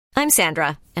I'm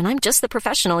Sandra, and I'm just the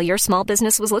professional your small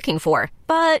business was looking for.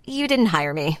 But you didn't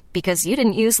hire me because you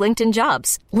didn't use LinkedIn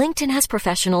Jobs. LinkedIn has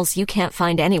professionals you can't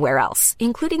find anywhere else,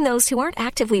 including those who aren't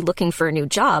actively looking for a new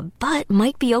job, but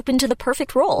might be open to the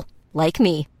perfect role, like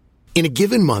me. In a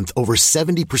given month, over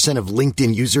 70% of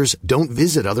LinkedIn users don't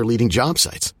visit other leading job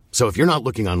sites. So if you're not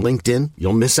looking on LinkedIn,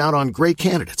 you'll miss out on great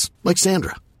candidates like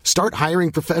Sandra. Start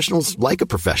hiring professionals like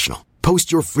a professional.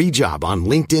 Post your free job on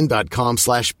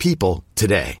linkedin.com/people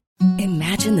today.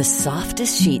 Imagine the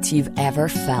softest sheets you've ever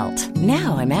felt.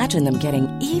 Now imagine them getting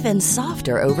even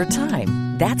softer over time.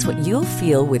 That's what you'll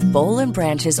feel with Boll &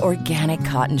 Branch's organic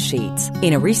cotton sheets.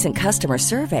 In a recent customer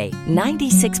survey,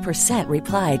 96%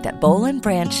 replied that Boll &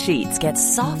 Branch sheets get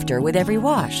softer with every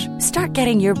wash. Start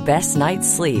getting your best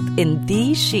night's sleep in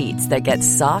these sheets that get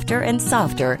softer and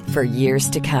softer for years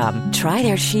to come. Try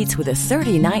their sheets with a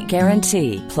 30-night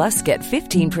guarantee. Plus, get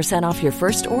 15% off your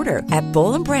first order at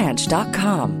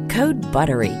bollandbranch.com. Code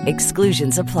BUTTERY.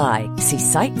 Exclusions apply. See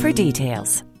site for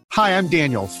details. Hi, I'm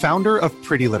Daniel, founder of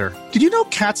Pretty Litter. Did you know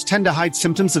cats tend to hide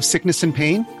symptoms of sickness and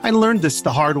pain? I learned this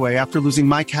the hard way after losing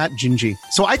my cat, Gingy.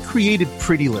 So I created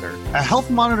Pretty Litter, a health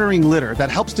monitoring litter that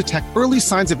helps detect early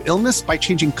signs of illness by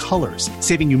changing colors,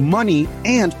 saving you money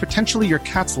and potentially your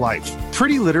cat's life.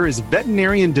 Pretty Litter is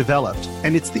veterinarian developed,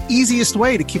 and it's the easiest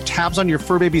way to keep tabs on your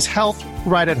fur baby's health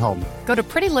right at home. Go to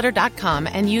prettylitter.com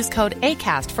and use code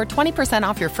ACAST for 20%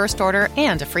 off your first order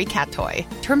and a free cat toy.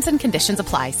 Terms and conditions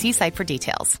apply. See site for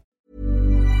details.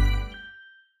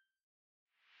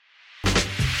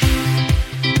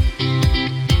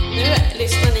 Nu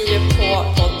lyssnar ni ju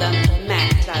på podden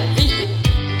Mäklarvy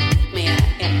med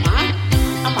Emma,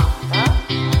 Amanda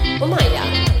och Maja.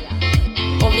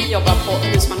 Och vi jobbar på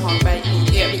Husman Hagberg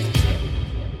i Övik.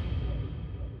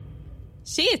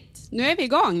 Shit, nu är vi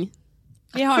igång.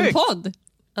 Vi har en podd.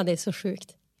 Ja, det är så sjukt.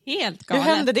 Helt galet.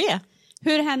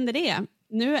 Hur händer det?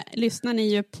 Nu lyssnar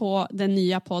ni ju på den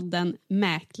nya podden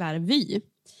Mäklarvy.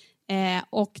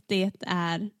 Och det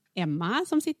är Emma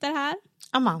som sitter här.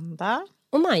 Amanda.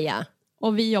 Och Maja.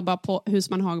 Och vi jobbar på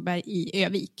Husman Hagberg i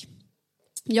Övik.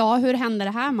 Ja, hur hände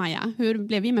det här, Maja? Hur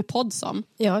blev vi med podd som?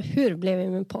 Ja, hur blev vi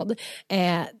med podd?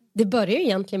 Det började ju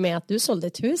egentligen med att du sålde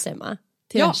ett hus, Emma.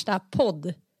 Till värsta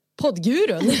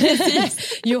poddgurun.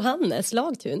 Johannes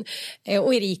Lagtun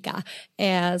och Erika.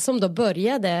 Som då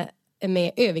började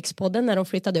med Övikspodden när de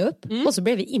flyttade upp. Och så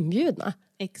blev vi inbjudna.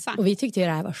 Exakt. Och vi tyckte ju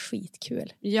det här var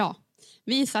skitkul. Ja.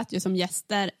 Vi satt ju som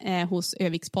gäster hos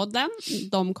Övikspodden.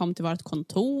 De kom till vårt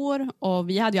kontor. Och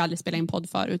vi hade ju aldrig spelat in podd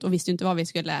förut. Och visste ju inte vad vi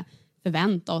skulle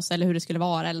förvänta oss. Eller hur det skulle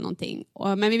vara eller någonting.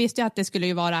 Men vi visste ju att det skulle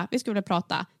ju vara. Vi skulle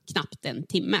prata knappt en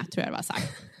timme, tror jag det var sagt.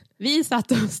 Vi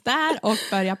satt oss där och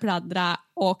började pladdra.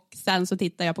 Och sen så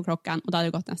tittade jag på klockan. Och det hade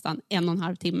gått nästan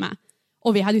 1,5 timme.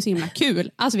 Och vi hade ju så himla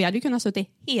kul. Alltså vi hade ju kunnat sitta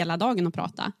hela dagen och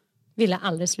prata. Ville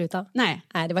aldrig sluta. Nej,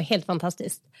 det var helt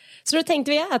fantastiskt. Så då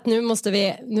tänkte vi att nu måste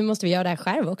vi göra det här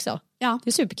själv också. Ja. Det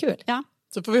är superkul. Ja.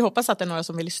 Så får vi hoppas att det är några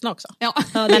som vill lyssna också. Ja.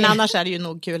 Men annars är det ju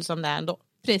nog kul som det är ändå.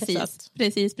 Precis.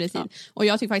 Ja. Och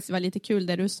jag tycker faktiskt det var lite kul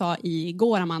det du sa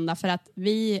igår, Amanda. För att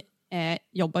vi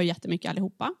jobbar ju jättemycket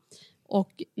allihopa.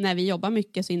 Och när vi jobbar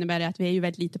mycket så innebär det att vi är ju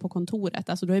väldigt lite på kontoret.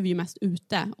 Alltså då är vi ju mest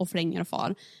ute och flänger och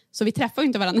far. Så vi träffar ju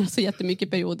inte varandra så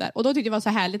jättemycket perioder. Och då tyckte jag det var så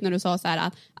härligt när du sa så här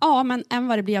att men än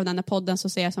vad det blir av den här podden så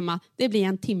ser jag som att det blir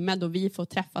en timme då vi får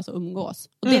träffas och umgås.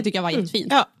 Och det tycker jag var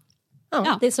jättefint.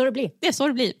 Ja, det är så det blir. Det är så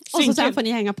det blir. Och så sen får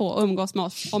ni hänga på och umgås med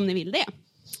oss om ni vill det.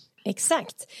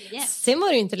 Exakt. Yes. Sen var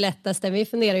det ju inte lättaste. Vi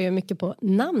funderar ju mycket på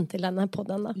namn till den här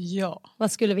podden då. Ja.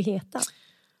 Vad skulle vi heta?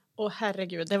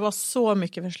 Herregud, det var så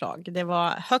mycket förslag. Det var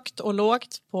högt och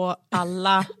lågt på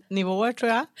alla nivåer,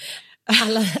 tror jag.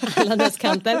 Alla dess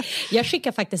kanter. Jag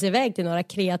skickar faktiskt iväg till några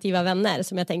kreativa vänner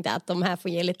som jag tänkte att de här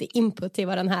får ge lite input till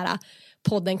vad den här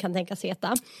podden kan tänkas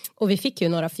heta. Och vi fick ju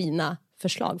några fina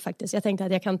förslag faktiskt. Jag tänkte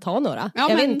att jag kan ta några.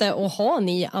 Jag vet inte, och har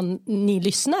ni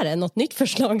lyssnare något nytt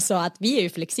förslag så att vi är ju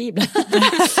flexibla.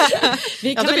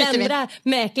 Vi kan väl ändra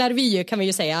Mäklarvy kan vi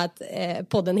ju säga att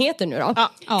podden heter nu då.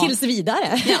 Ja. Tills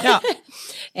vidare. Ja.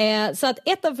 Så att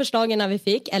ett av förslagen vi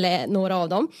fick, eller några av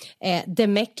dem, The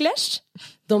Mäklers,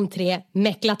 de 3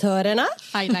 mäklatörerna.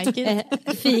 I like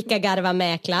it. Fika, garva,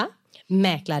 mäkla.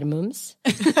 Mäklarmums.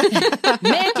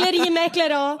 Mäkleri,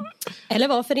 mäklare. Eller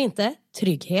varför inte?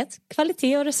 Trygghet,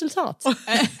 kvalitet och resultat. Det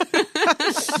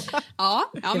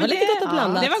var lite gott och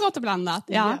blandat. Det var gott och blandat.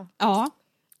 Ja.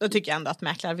 Då tycker jag ändå att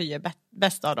Mäklarvy är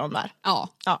bäst av dem där. Ja.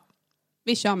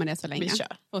 Vi kör med det så länge. Vi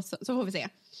kör. Och så får vi se.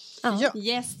 Ja.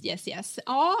 Yes.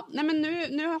 Ja, nej men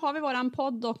nu har vi våran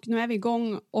podd och nu är vi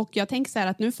igång. Och jag tänker så här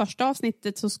att nu första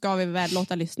avsnittet så ska vi väl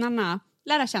låta lyssnarna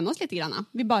lära känna oss lite grann.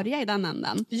 Vi börjar i den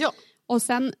änden. Ja. Och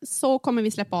sen så kommer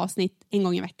vi släppa avsnitt en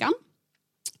gång i veckan.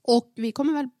 Och vi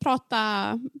kommer väl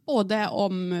prata både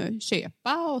om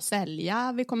köpa och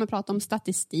sälja. Vi kommer prata om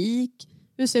statistik.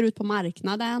 Hur ser det ut på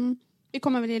marknaden? Vi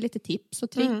kommer väl ge lite tips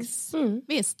och tricks.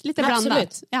 Visst, lite blandat.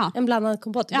 Absolut. Ja. En blandad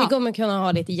kompott. Ja. Vi kommer kunna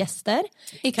ha lite gäster.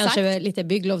 Exakt. Kanske lite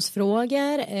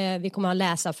bygglovsfrågor. Vi kommer ha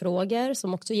läsarfrågor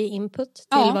som också ger input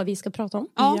till vad vi ska prata om.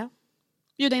 Ja.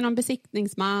 Bjuda in en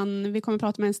besiktningsman. Vi kommer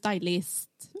prata med en stylist.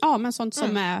 Ja, men sånt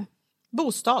som är...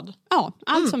 Bostad. Ja,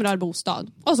 allt som rör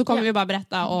bostad. Och så kommer vi bara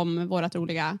berätta om vårat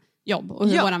roliga jobb och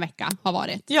hur våran vecka har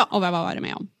varit. Ja. Och vad vi har varit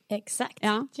med om. Exakt.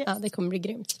 Ja. Ja, det kommer bli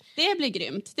grymt. Det blir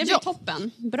grymt. Det blir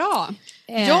toppen. Bra.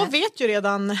 Jag vet ju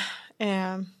redan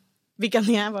vilka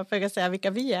ni är, varför jag kan säga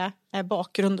vilka vi är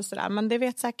bakgrund och sådär. Men det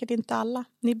vet säkert inte alla.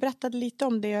 Ni berättade lite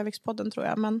om det i Övikspodden tror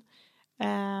jag. Men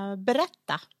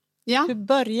berätta. Ja. Hur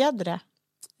började det?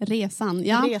 Resan.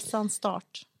 Ja. Resans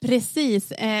start.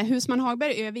 Precis. Husman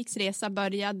Hagberg Öviks resa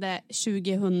började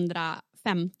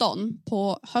 2015.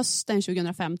 På hösten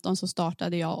 2015 så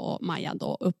startade jag och Maja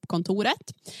då upp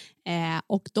kontoret.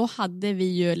 Och då hade vi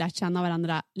ju lärt känna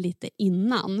varandra lite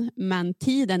innan. Men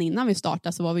tiden innan vi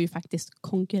startade så var vi ju faktiskt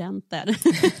konkurrenter.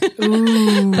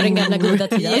 På den gamla goda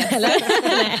tiden. Eller?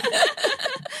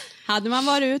 Hade man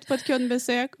varit ut på ett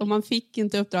kundbesök och man fick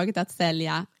inte uppdraget att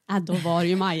sälja, då var det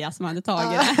ju Maja som hade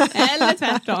tagit det. Eller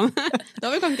tvärtom. Då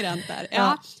var vi konkurrenter.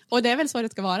 Ja. Och det är väl så det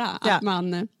ska vara. Att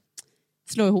man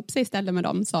slår ihop sig istället med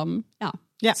dem som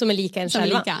som är lika en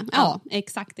själva. Ja,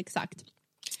 exakt.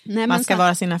 Nej, man ska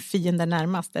vara sina fiender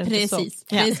närmast. Är det precis,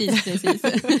 inte så?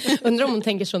 precis. Undrar om hon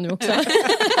tänker så nu också.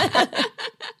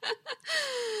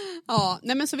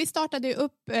 Så vi startade ju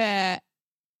upp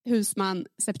Husman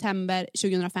september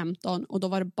 2015 och då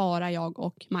var det bara jag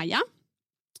och Maja.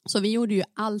 Så vi gjorde ju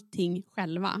allting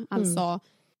själva. Alltså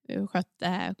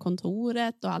skötte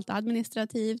kontoret och allt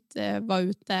administrativt. Var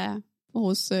ute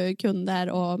hos kunder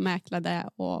och mäklade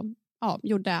och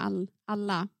gjorde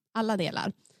alla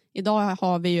delar. Idag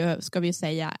har vi ju, ska vi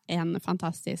säga, en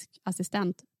fantastisk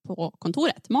assistent på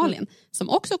kontoret, Malin, som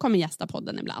också kommer gästa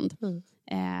podden ibland.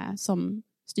 Som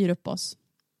styr upp oss.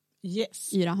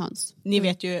 Yes. Yra höns.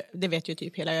 Det vet ju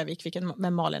typ hela Övik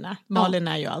vem Malin är. Malin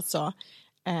är ju alltså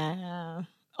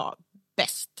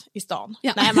bäst i stan.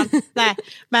 Ja.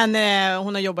 Men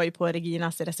hon har jobbat ju på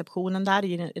Reginas i receptionen där,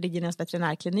 i Reginas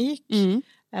veterinärklinik.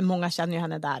 Många känner ju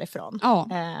henne därifrån.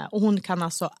 Och hon kan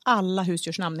alltså alla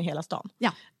husdjursnamn i hela stan.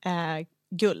 Ja.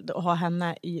 Guld och ha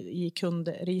henne i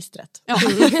kundregistret. Ja.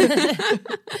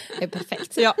 Det är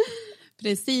perfekt. Ja.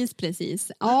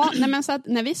 Precis. Ja, men så att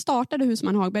när vi startade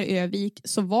Husman Hagberg Övik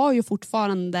så var ju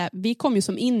fortfarande, vi kom ju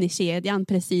som in i kedjan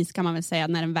precis kan man väl säga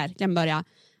när den verkligen började.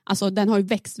 Alltså den har ju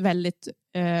växt väldigt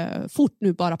fort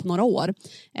nu bara på några år.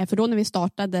 För då när vi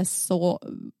startade så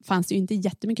fanns det ju inte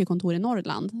jättemycket kontor i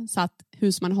Norrland. Så att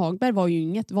Husman Hagberg var ju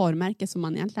inget varumärke som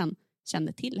man egentligen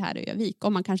kände till här i Övik.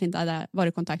 Om man kanske inte hade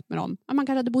varit i kontakt med dem. Man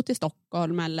kanske hade bott i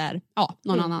Stockholm eller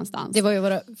någon annanstans. Det var ju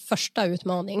vår första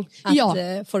utmaning.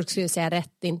 Att folk skulle säga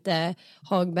rätt, inte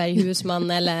Hagberg,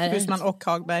 Husman eller... Husman och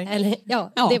Hagberg. Eller,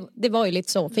 det var ju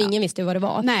lite så. För ingen visste vad det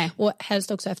var. Nej. Och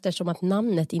helst också eftersom att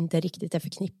namnet inte riktigt är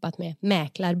förknippat med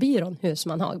mäklarbyrån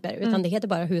Husman Hagberg. Utan det heter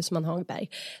bara Husman Hagberg.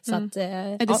 Så att,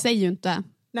 det säger ju inte...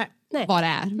 Nej. Vad det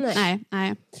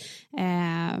är.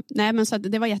 Nej, men så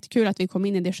att det var jättekul att vi kom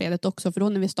in i det skedet också. För då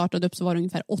när vi startade upp så var det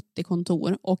ungefär 80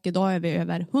 kontor. Och idag är vi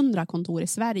över 100 kontor i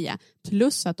Sverige.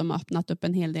 Plus att de har öppnat upp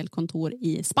en hel del kontor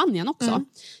i Spanien också.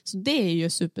 Så det är ju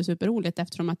super roligt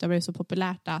eftersom att det har blivit så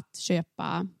populärt att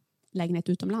köpa lägenhet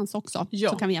utomlands också. Ja.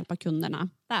 Så kan vi hjälpa kunderna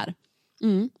där.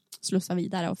 Slussa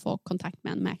vidare och få kontakt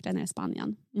med en mäklare nere i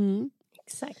Spanien.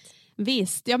 Exakt.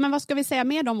 Visst, men vad ska vi säga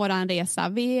mer om våran resa?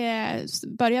 Vi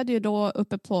började ju då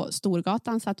uppe på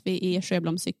Storgatan, så att vi i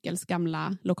Sjöbloms Cykels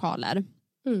gamla lokaler.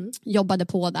 Jobbade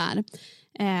på där.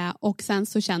 Och sen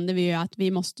så kände vi ju att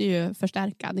vi måste ju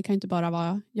förstärka. Det kan ju inte bara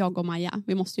vara jag och Maja.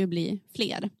 Vi måste ju bli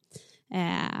fler.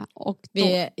 Och då...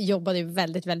 Vi jobbade ju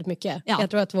väldigt, väldigt mycket. Ja. Jag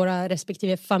tror att våra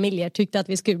respektive familjer tyckte att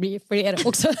vi skulle bli fler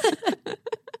också.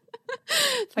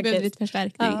 Faktiskt.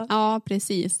 Förstärkning. Ja,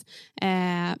 precis.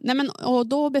 Och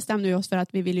då bestämde vi oss för att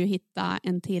vi ville ju hitta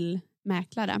en till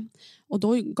mäklare. Och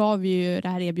då gav vi ju det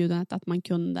här erbjudandet att man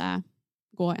kunde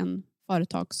gå en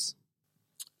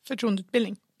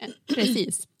förtroendeutbildning.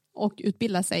 Precis. Och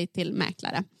utbilda sig till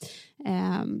mäklare.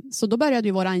 Så då började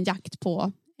ju våran jakt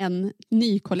på en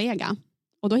ny kollega.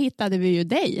 Och då hittade vi ju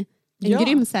dig. En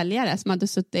grym säljare som hade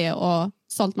suttit och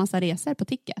sålt massa resor på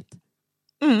Ticket.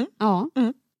 Ja.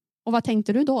 Och vad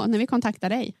tänkte du då när vi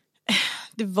kontaktade dig?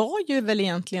 det var ju väl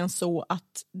egentligen så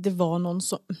att det var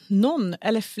någon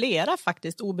eller flera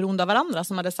faktiskt oberoende av varandra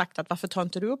som hade sagt att varför tar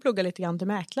inte du och plugga lite grann till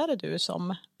mäklare du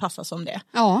som passar som det.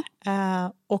 Ja.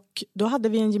 Och då hade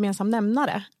vi en gemensam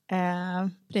nämnare.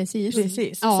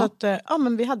 Precis. Ja. Så att,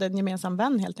 men vi hade en gemensam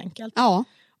vän helt enkelt. Ja.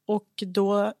 Och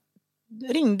då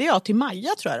ringde jag till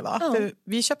Maja tror jag det var. Ja. För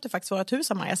vi köpte faktiskt vårt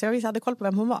hus av Maja så jag hade koll på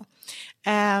vem hon var.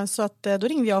 Så att då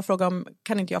ringde jag och frågade om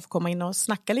kan inte jag få komma in och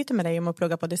snacka lite med dig om att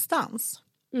plugga på distans.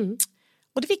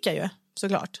 Och det fick jag ju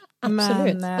såklart.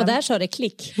 Absolut. Men, och där sa det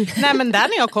klick. Nej men där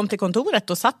när jag kom till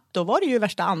kontoret då var det ju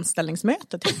värsta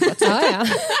anställningsmötet.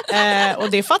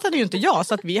 Och det fattade ju inte jag.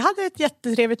 Så att vi hade ett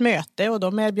jättetrevligt möte och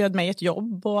de erbjöd mig ett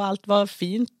jobb och allt var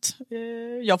fint.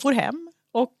 Jag får hem.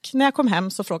 Och när jag kom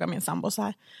hem så frågade min sambo så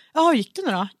här. Hur gick det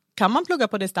nu då? Kan man plugga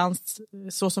på distans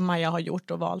så som Maja har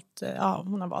gjort och valt?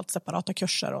 Hon har valt separata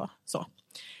kurser och så.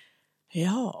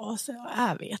 Ja, så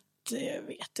jag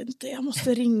vet inte. Jag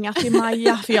måste ringa till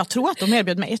Maja. För jag tror att de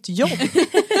erbjöd mig ett jobb.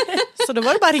 Så då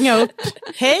var det bara att ringa upp.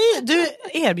 Hej, du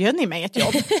erbjöd ni mig ett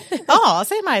jobb? Ja,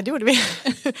 säger Maja, det gjorde vi.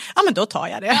 Ja, men då tar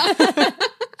jag det.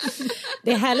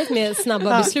 Det är härligt med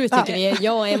snabba beslut tycker vi.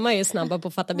 Jag och Emma är ju snabba på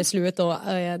att fatta beslut och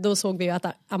då såg vi ju att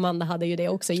Amanda hade ju det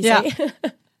också i sig.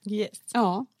 Yes.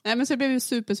 Ja, men så det blev ju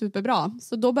superbra.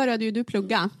 Så då började ju du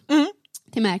plugga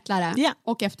till mäklare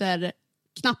och efter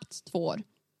knappt 2 år.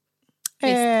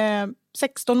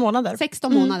 16 månader.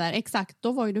 16 månader, exakt.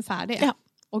 Då var ju du färdig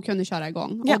och kunde köra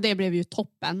igång. Ja. Och det blev ju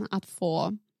toppen att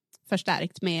få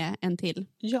förstärkt med en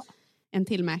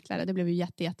till mäklare. Det blev ju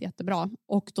jättebra.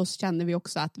 Och då kände vi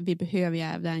också att vi behöver ju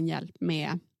även hjälp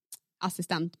med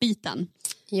assistentbiten.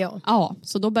 Ja,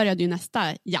 så då började ju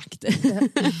nästa jakt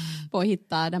på att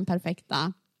hitta den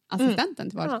perfekta assistenten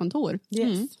till vårt kontor.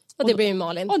 Yes. Och det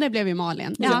blev ju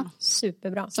Malin. Ja,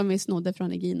 superbra. Som vi snodde från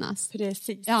Reginas.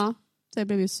 Precis. Ja, så det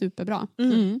blev ju superbra.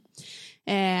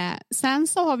 Sen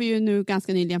så har vi ju nu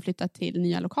ganska nyligen flyttat till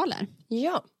nya lokaler.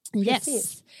 Ja,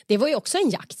 precis. Det var ju också en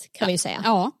jakt kan vi säga.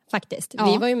 Ja. Faktiskt.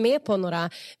 Ja. Vi var ju med på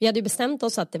vi hade ju bestämt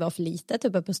oss att det var för litet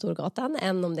uppe på Storgatan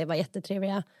än om det var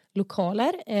jättetrevliga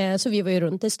lokaler. Så vi var ju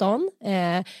runt i stan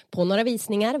på några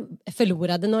visningar,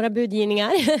 förlorade några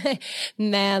budgivningar.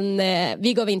 Men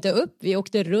vi gav inte upp, vi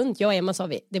åkte runt. Jag och Emma sa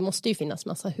det måste ju finnas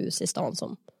massa hus i stan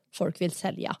som folk vill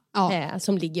sälja.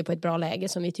 Som ligger på ett bra läge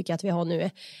som vi tycker att vi har nu.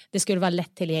 Det skulle vara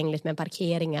lättillgängligt med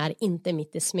parkeringar, inte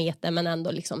mitt i smeten men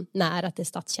ändå liksom nära till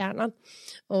stadskärnan.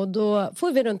 Och då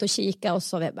får vi runt och kika och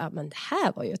så vi men det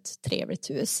här var ju ett trevligt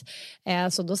hus.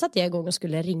 Så då satte jag igång och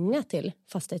skulle ringa till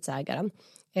fastighetsägaren.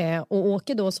 Och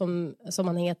Åke då som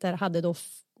han heter hade då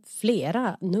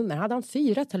flera nummer. Hade han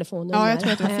 4 telefonnummer? Ja, jag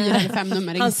tror att det var 4 eller 5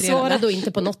 nummer. Han svarade då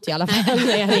inte på något i alla fall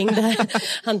när jag ringde.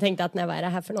 Han tänkte att vad är det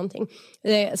här för någonting?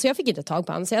 Så jag fick inte tag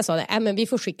på honom. Så jag sa men vi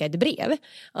får skicka ett brev.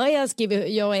 Ja,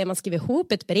 jag och Emma skriver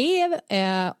ihop ett brev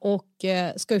och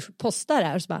ska ju posta det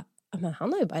här. Så bara, men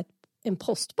han har ju bara en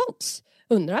postbox.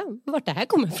 Undrar vart det här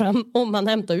kommer fram om man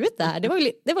hämtar ut det här.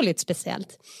 Det var lite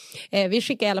speciellt. Vi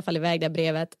skickade i alla fall iväg det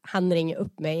brevet. Han ringer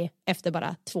upp mig efter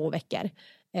bara 2 veckor.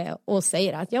 Och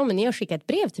säger att men ni har skickat ett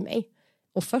brev till mig.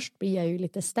 Och först blir jag ju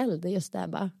lite ställd just där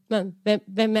bara. Men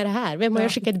vem är det här? Vem har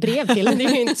jag skickat ett brev till? Det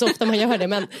är ju inte så ofta man gör det.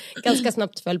 Men ganska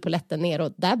snabbt föll polletten ner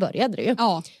och där började det ju.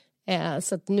 Ja.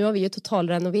 Så att nu har vi ju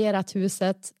totalrenoverat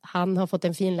huset. Han har fått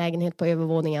en fin lägenhet på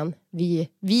övervåningen.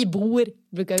 Vi bor,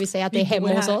 brukar vi säga att det är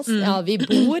hemma hos oss. Ja, vi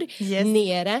bor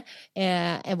nere.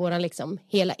 Är våran liksom,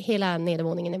 hela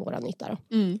nedervåningen är våran yta då.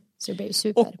 Så det blir ju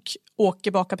super. Och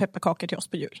åker baka pepparkakor till oss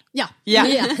på jul. Ja.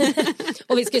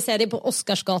 Och vi ska säga det på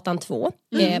Oscarsgatan 2.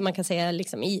 Man kan säga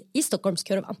liksom i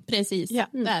Stockholmskurvan. Precis,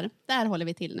 där håller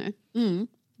vi till nu.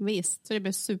 Visst, så det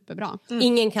blir superbra.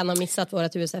 Ingen kan ha missat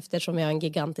vårt hus eftersom vi har en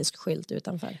gigantisk skylt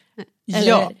utanför.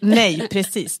 Nej,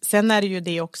 precis. Sen är det ju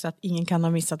det också att ingen kan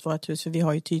ha missat vårt hus för vi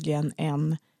har ju tydligen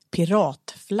en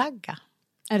piratflagga.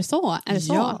 Är det så?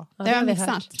 Ja, det har jag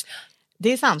missat. Det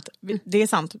är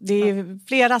sant. Det är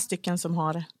flera stycken som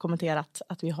har kommenterat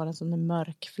att vi har en sån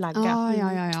mörk flagga.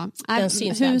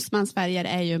 Ja. Husmansfärger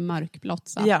är ju mörkblått.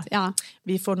 Så att,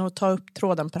 vi får nog ta upp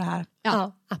tråden på det här.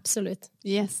 Ja, absolut.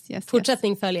 Yes.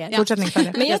 Fortsättning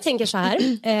följer. Men jag tänker så här.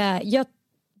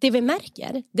 Det vi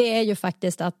märker, det är ju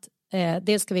faktiskt att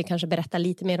det ska vi kanske berätta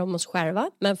lite mer om oss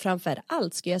själva. Men framför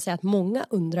allt ska jag säga att många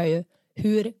undrar ju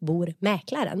hur bor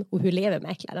mäklaren och hur lever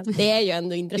mäklaren? Det är ju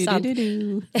ändå intressant.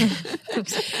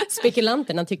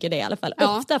 Spekulanterna tycker det i alla fall.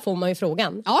 Ja. Ofta får man ju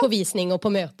frågan på visning och på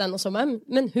möten och så,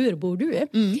 men hur bor du?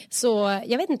 Så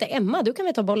jag vet inte, Emma, du kan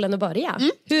väl ta bollen och börja.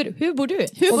 Hur bor du?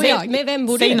 Hur bor jag? Med vem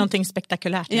bor Säg du? någonting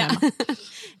spektakulärt, Emma.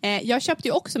 Jag köpte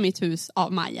ju också mitt hus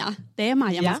av Maja. Det är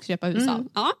Maja man ska köpa hus av.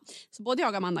 Ja. Så både jag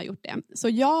och Amanda har gjort det. Så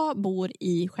jag bor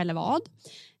i Skällevad.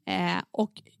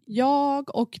 Och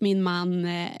jag och min man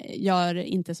gör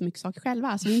inte så mycket saker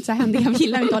själva. Så vi är inte så händiga, vi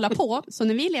gillar inte hålla på. Så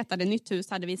när vi letade nytt hus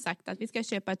hade vi sagt att vi ska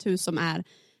köpa ett hus som är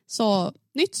så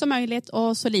nytt som möjligt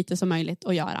och så lite som möjligt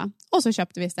att göra. Och så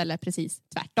köpte vi istället precis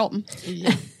tvärtom.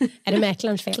 Är det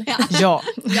mäklarens fel? Ja.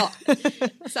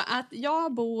 Så att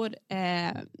jag bor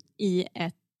i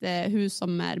ett hus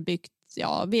som är byggt,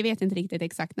 vi vet inte riktigt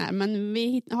exakt när, men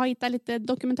vi har hittat lite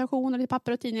dokumentation och lite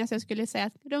papper och tidningar, så jag skulle säga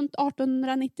att runt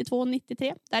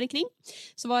 1892-93 där kring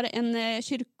så var det en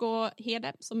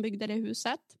kyrkoherde som byggde det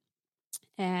huset.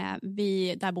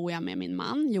 Där bor jag med min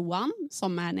man Johan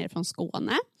som är nere från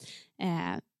Skåne.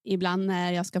 Ibland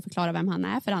när jag ska förklara vem han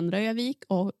är för andra i Övik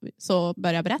och så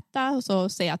börjar jag berätta och så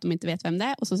säger jag att de inte vet vem det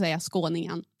är och så säger jag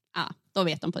skåningen. Då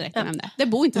vet de på direkt vem det är. Det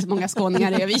bor inte så många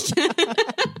skåningar i Övik.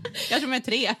 Jag tror de är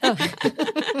 3.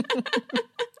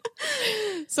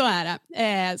 Så är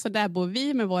det. Så där bor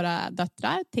vi med våra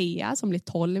döttrar. Thea som blir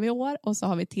 12 i år och så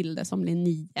har vi Tilde som blir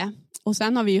 9. Och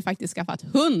sen har vi ju faktiskt skaffat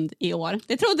hund i år.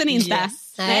 Det trodde ni inte.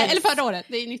 Yes. Eller förra året.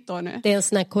 Det är nytt år nu. Det är en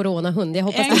sån här coronahund. Jag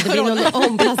hoppas det inte blir någon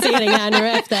omplacering här nu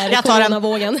efter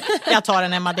coronavågen. Jag tar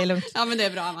den, Emma, det är lugnt. Ja, men det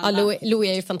är bra, Amanda. Ja,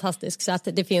 Louie är ju fantastisk så att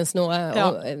det finns nog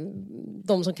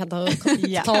de som kan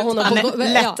ta honom på,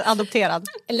 lätt adopterad.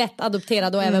 Lätt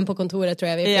adopterad och även på kontoret tror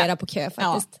jag vi är flera på kö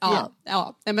faktiskt.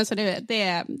 Ja. Men så det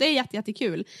är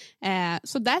jättekul.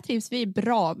 Så där trivs vi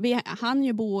bra. Vi hann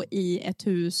ju bo i ett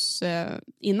hus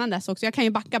innan dess också. Jag kan ju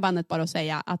backa bandet bara och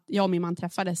säga att jag och min man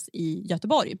träffades i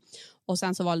Göteborg. Och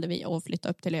sen så valde vi att flytta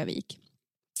upp till Övik.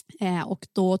 Och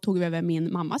då tog vi över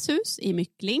min mammas hus i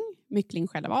Myckling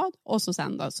Skällevad. Och så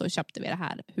sen då så köpte vi det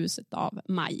här huset av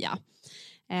Maja.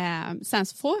 Sen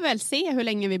så får vi väl se hur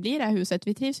länge vi blir i det här huset.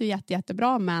 Vi trivs ju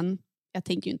jättebra, men jag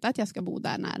tänker ju inte att jag ska bo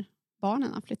där när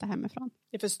barnen har flyttat hemifrån.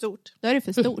 Det är för stort. Då är det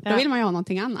för stort. Då vill man ju ha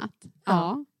någonting annat.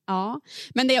 Ja.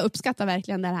 Men det jag uppskattar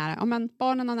verkligen det här. Men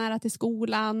barnen har nära till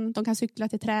skolan. De kan cykla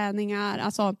till träningar.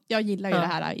 Alltså, jag gillar ju det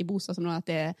här i bostadsområdet. Att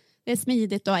det är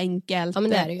smidigt och enkelt. Ja,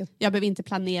 men det är det ju. Jag behöver inte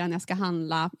planera när jag ska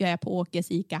handla. Jag är på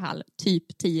Åkes ICA-hall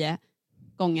typ 10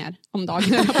 gånger om dagen.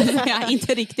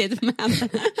 Inte riktigt, men...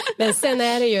 Men sen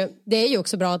är det är ju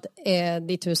också bra att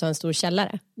ditt hus har en stor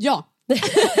källare. Ja.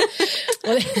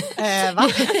 Va?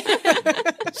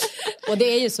 Och det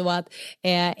är ju så att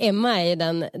Emma är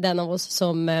den av oss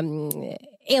som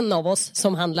en av oss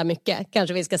som handlar mycket,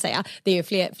 kanske vi ska säga. Det är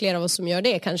ju flera av oss som gör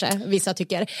det kanske, vissa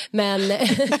tycker.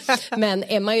 Men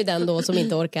Emma är ju den då som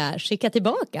inte orkar skicka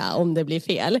tillbaka om det blir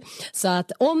fel. Så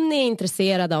att om ni är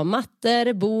intresserade av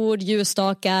mattor, bord,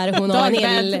 ljusstakar, hon har en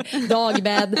hel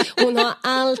dagbädd. Hon har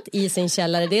allt i sin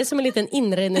källare. Det är som en liten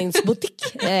inredningsbutik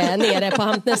nere på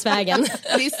Hamtnäsvägen.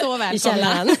 Det är så välkomna. I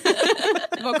källaren.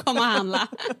 Vad kommer handla?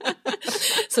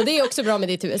 Så det är också bra med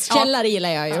ditt hus. Källare gillar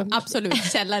jag ju.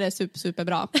 Absolut, källare är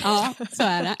superbra. Ja, så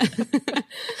är det.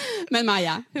 Men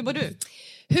Maja, hur bor du?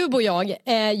 Hur bor jag?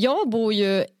 Jag bor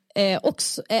ju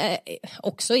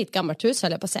också i ett gammalt hus,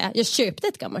 höll jag på att säga. Jag köpte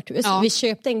ett gammalt hus. Vi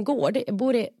köpte en gård. Jag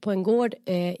bor på en gård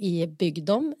i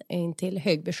Bygdom in till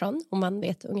Högbysjön, om man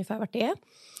vet ungefär vart det är.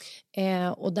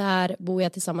 Och där bor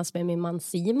jag tillsammans med min man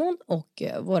Simon och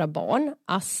våra barn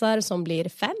Assar som blir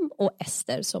 5 och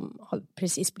Ester som har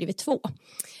precis blivit 2.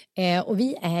 Och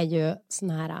vi är ju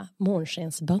såna här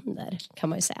månskensbönder kan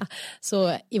man ju säga.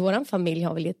 Så i våran familj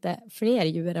har vi lite fler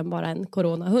djur än bara en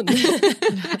coronahund.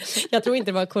 Jag tror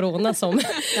inte det var corona som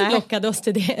lockade oss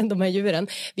till de här djuren.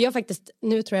 Vi har faktiskt,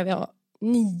 nu tror jag vi har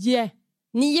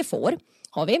 9 får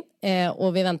har vi.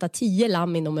 Och vi väntar 10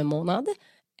 lamm inom en månad.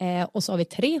 Och så har vi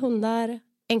 3 hundar,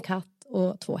 en katt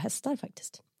och 2 hästar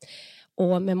faktiskt.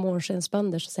 Och med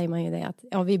månskensbönder så säger man ju det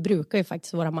att vi brukar ju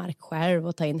faktiskt våra mark själv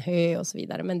och ta in hö och så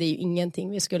vidare. Men det är ju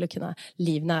ingenting vi skulle kunna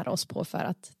livnära oss på för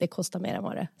att det kostar mer än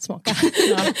vad det smakar.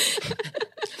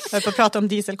 Jag är på att prata om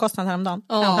dieselkostnader häromdagen.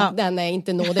 Ja, den är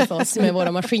inte nådig för oss med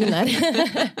våra maskiner.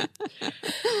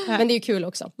 Men det är ju kul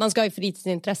också. Man ska ha ju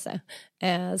fritidsintresse.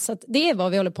 Så att det är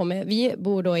vad vi håller på med. Vi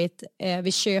bor då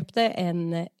vi köpte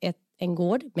en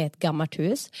gård med ett gammalt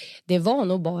hus. Det var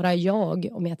nog bara jag,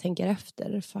 om jag tänker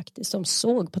efter faktiskt, som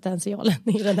såg potentialen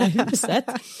i det här huset.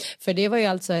 För det var ju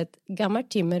alltså ett gammalt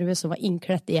timmerhus som var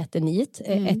inklätt i eternit.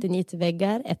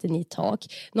 Eternitväggar, eternittak.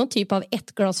 Någon typ av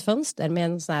ettglasfönster med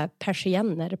en sån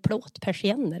här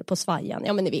plåtpersienner på svajan.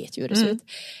 Ja, men ni vet ju hur det ser ut.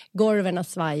 Golverna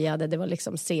svajade, det var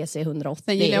liksom CC 180.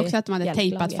 Sen gillar jag också att de hade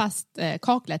tejpat fast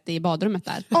kaklet i badrummet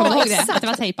där. Kommer du ihåg det? Att det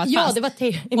var tejpat fast. Ja, det var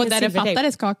och där det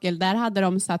fattades kakel, där hade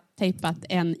de tejpat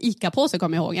en ICA-påse,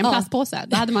 kommer jag ihåg. En plastpåse.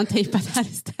 Där hade man tejpat här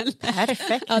istället.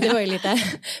 Perfekt. Ja, det var ju lite.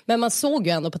 Men man såg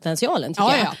ju ändå potentialen,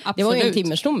 tycker jag. Ja, det var ju en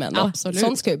timmerstomme ändå. Absolut.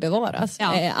 Sånt ska ju bevaras.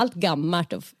 Ja. Allt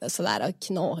gammalt och sådär, och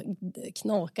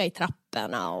knaka i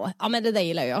trapporna. Och, ja, men det där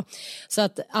gillar jag. Så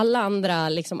att alla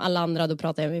andra, då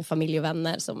pratade jag med familj och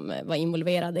vänner som var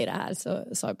involverade i det här. Så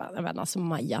sa jag bara, men alltså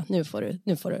Maja, nu får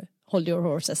du hold your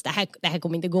horses. Det här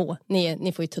kommer inte gå.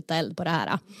 Ni får ju tutta eld på det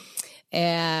här.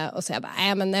 Och så jag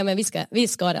bara, nej men vi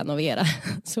ska renovera.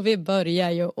 Så vi börjar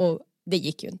ju, och det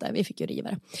gick ju inte, vi fick ju riva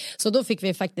det. Så då fick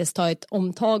vi faktiskt ta ett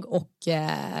omtag och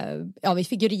vi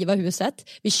fick ju riva huset.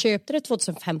 Vi köpte det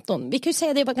 2015. Vi kan ju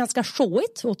säga att det var ganska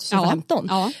showigt 2015.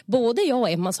 Ja. Både jag och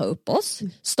Emma sa upp oss.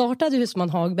 Startade Husman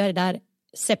Hagberg där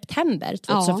september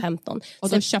 2015. Och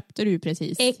då köpte du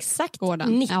precis exakt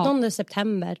gården. 19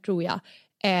 september tror jag.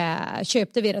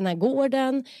 Köpte vi den här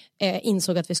gården,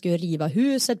 insåg att vi skulle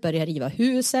börja riva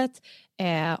huset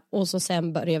och så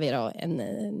sen började vi då en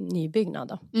nybyggnad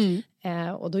då.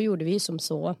 Och då gjorde vi som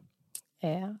så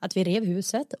att vi rev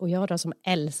huset, och jag då som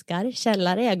älskar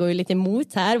källare, jag går ju lite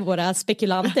emot här våra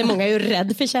spekulanter, många är ju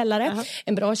rädd för källare.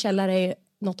 En bra källare är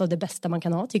något av det bästa man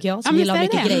kan ha, tycker jag, som gillar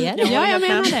mycket grejer. Ja, jag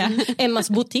menar det. Emmas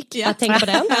butik, jag tänker på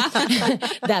den.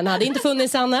 Den hade inte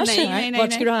funnits annars. Nej.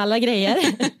 Vart skulle du ha alla grejer?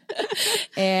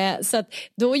 Så att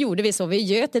då gjorde vi så. Vi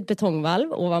göt ett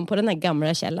betongvalv ovanpå den här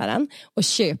gamla källaren och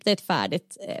köpte ett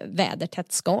färdigt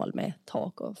vädertätt skal med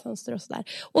tak och fönster och sådär.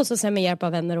 Och så sen med hjälp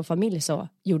av vänner och familj så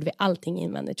gjorde vi allting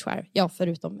invändigt själv. Ja,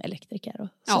 förutom elektriker och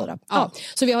sådär. Ja.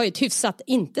 Så vi har ju ett hyfsat,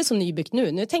 inte så nybyggt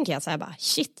nu. Nu tänker jag så här bara,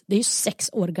 shit, det är ju 6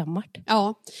 år gammalt.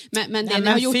 Ja, men det vi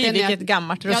har gjort är vilket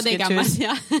gammalt ruskigt hus.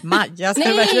 Ja. Maja, ska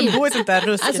du verkligen bo i sånt där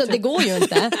ruskigt? Alltså det går ju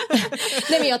inte.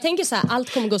 Nej, men jag tänker så här,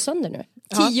 allt kommer gå sönder nu.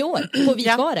 10 år på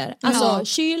vitvaror. Alltså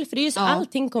kyl, frys,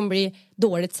 allting kommer bli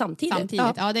dåligt samtidigt.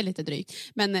 Ja, det är lite drygt.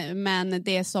 Men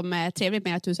det som är trevligt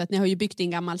med ert hus är att ni har ju byggt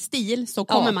en gammal stil, så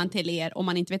kommer man till er, om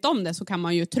man inte vet om det, så kan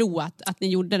man ju tro att ni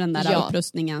gjorde den där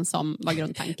upprustningen som var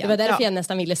grundtanken. Det var därför jag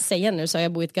nästan ville säga nu, så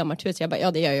jag bor i ett gammalt hus. Jag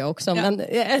bara, det gör jag också. Men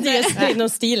det är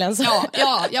nog stilen. Så.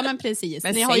 Ja, men precis.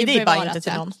 Men ni säg det bara inte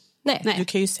till någon. Nej. Du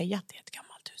kan ju säga att det är ett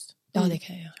gammalt hus. Ja, det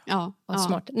kan jag göra. Ja.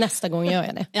 Smart. Nästa gång gör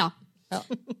jag det. Ja.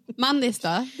 Mandis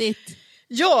då?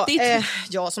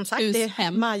 Ja, som sagt,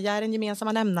 Maja är den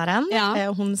gemensamma nämnaren. Ja.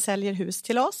 Hon säljer hus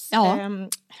till oss. Ja.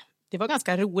 Det var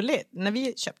ganska roligt. När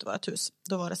vi köpte vårt hus,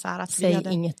 då var det så här att säg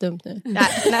inget dumt nu.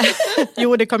 Nej.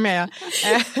 Jo, det kommer jag.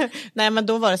 Nej, men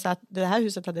då var det så att det här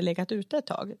huset hade legat ute ett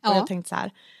tag. Och jag tänkte så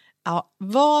här,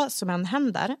 vad som än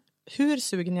händer, hur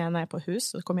sugen jag än är på hus,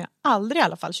 så kommer jag aldrig i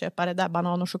alla fall köpa det där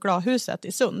banan- och chokladhuset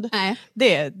i Sund. Nej.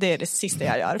 Det är det sista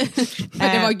jag gör.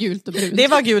 Det var gult och brunt. Det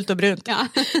var gult och brunt. Ja.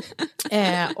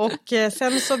 Och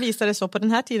sen så visade det så, på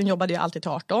den här tiden jobbade jag alltid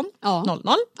till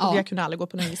 18:00. Och jag kunde aldrig gå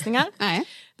på några visningar. Nej.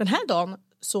 Den här dagen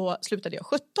så slutade jag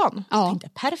 17. Så tänkte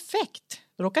jag, perfekt.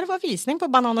 Då råkade det vara visning på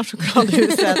banan- och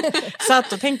chokladhuset. Så att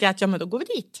då tänkte jag att men då går vi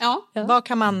dit. Vad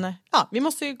kan man, vi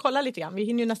måste ju kolla lite grann. Vi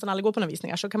hinner ju nästan aldrig gå på några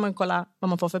visningar. Så kan man kolla vad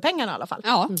man får för pengarna i alla fall.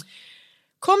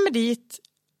 Kommer dit.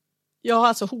 Jag har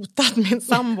alltså hotat min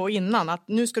sambo innan att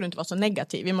nu ska du inte vara så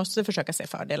negativ. Vi måste försöka se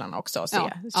fördelarna också och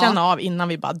känna av innan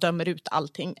vi bara dömer ut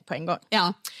allting på en gång.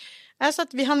 Ja. Så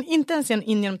att vi hann inte ens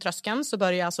in genom tröskeln, så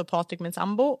började alltså Patrik, min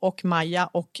sambo, och Maja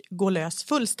och gå lös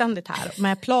fullständigt här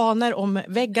med planer om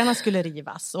väggarna skulle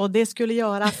rivas och det skulle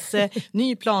göras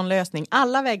ny planlösning.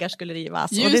 Alla väggar skulle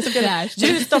rivas.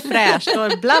 Ljust och fräscht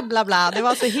och bla bla bla. Det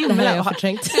var så himla.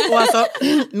 Och alltså,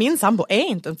 min sambo är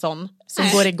inte en sån som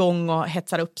går igång och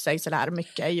hetsar upp sig sådär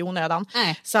mycket i onödan.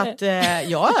 Så att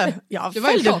jag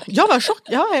var chock.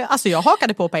 Jag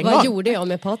hakade på en gång. Vad gjorde jag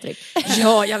med Patrik?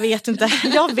 Ja, jag vet inte.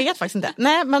 Jag vet faktiskt inte.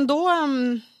 Nej, men då,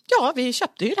 vi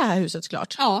köpte ju det här huset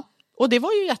såklart. Ja. Och det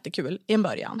var ju jättekul i en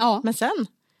början. Ja. Men sen,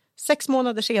 6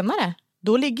 månader senare,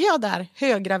 då ligger jag där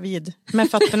höggravid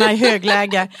med fötterna i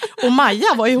högläge. Och Maja,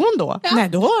 vad är hon då? Ja. Nej,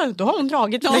 då har hon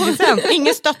dragit länge sen.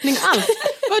 Ingen stöttning alls.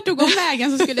 Vart tog hon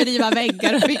vägen så skulle riva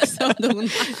väggar och fixa och dona?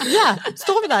 Ja,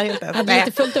 står vi där helt enkelt. Hade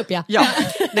lite fullt upp, ja.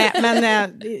 Nej,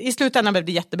 men i slutändan blev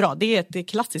det jättebra. Det är ett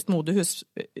klassiskt modehus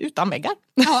utan väggar.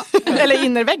 Ja. Eller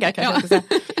innerväggar kanske jag ska säga.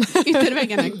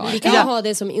 Ytterväggarna är kvar. Vi kan ha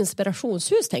det som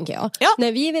inspirationshus, tänker jag. Ja.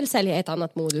 När vi vill sälja ett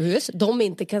annat modehus, de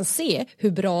inte kan se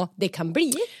hur bra det kan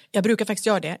bli. Jag brukar faktiskt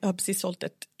göra det. Jag har precis sålt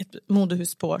ett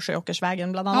modehus på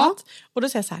Sjöåkersvägen bland annat. Ja. Och då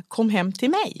säger jag så här, kom hem till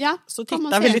mig. Ja, så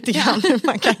tittar vi lite grann hur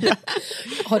man kan göra.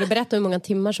 Har du berättat hur många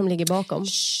timmar som ligger bakom?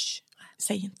 Shh,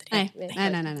 säg inte det.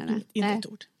 Nej. Inte ett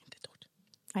ord.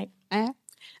 Nej. Ja,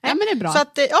 men det är bra. Så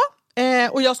att,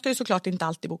 och jag ska ju såklart inte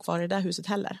alltid bo kvar i det där huset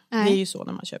heller. Nej. Det är ju så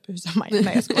när man köper hus av mig.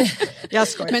 Nej, jag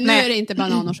skojar. Men nu är det inte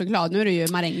banan och choklad, nu är det ju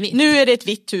marängvitt. Nu är det ett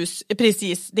vitt hus,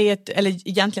 precis. Det är eller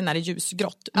egentligen är det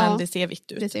ljusgrått, men det ser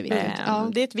vitt ut. Det ser vitt ut. Ja.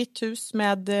 Det är ett vitt hus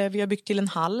med, vi har byggt till en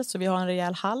hall, så vi har en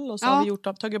rejäl hall. Och så har vi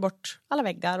tagit bort alla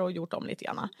väggar och gjort om lite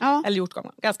grann. Ja.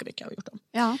 Eller ganska mycket har vi gjort om.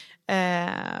 Ja.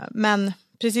 Men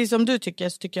precis som du tycker,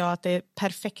 så tycker jag att det är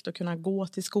perfekt att kunna gå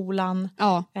till skolan,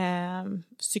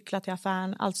 cykla till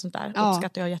affären, allt sånt där. Ja.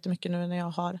 Uppskattar jag jättemycket nu när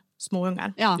jag har små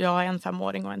ungar. Ja. Jag har en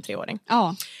 5-åring och en 3-åring.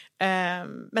 Ja.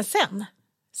 Men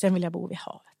sen vill jag bo vid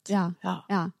havet.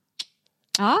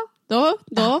 Då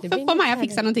får Maja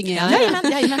fixa någonting igen.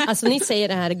 Jajamän. Alltså ni säger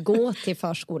det här, gå till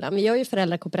förskolan. Vi har ju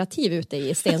föräldrakooperativ ute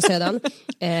i Stensöden.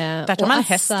 Där tar man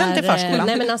hästen till förskolan.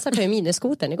 Nej, men Assar tar ju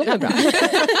miniskoten, det går väl bra.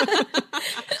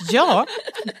 Ja.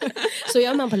 Så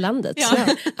gör man på landet. Ja.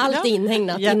 Allt är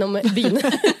inhägnat inom byn.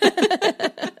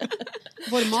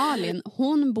 Vår Malin,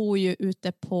 hon bor ju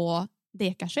ute på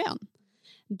Dekarsön.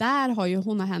 Där har ju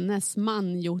hon och hennes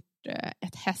man gjort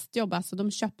ett hästjobb. Alltså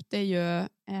de köpte ju,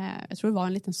 jag tror det var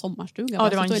en liten sommarstuga. Ja,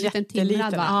 det var en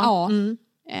jätteliten. Ja.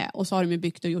 Och så har de ju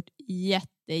byggt och gjort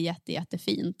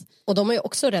jättefint. Och de har ju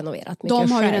också renoverat mycket.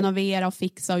 De har ju renoverat och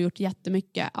fixat och gjort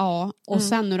jättemycket. Ja. Och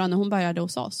sen nu då, när hon började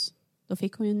hos oss, då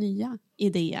fick hon ju nya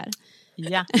idéer.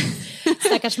 Ja.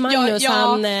 Stackars Magnus,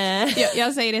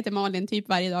 jag säger det till Malin typ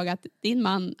varje dag, att din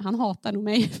man, han hatar nog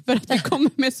mig för att jag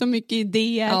kommer med så mycket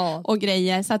idéer och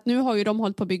grejer. Så att nu har ju de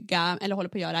hållit på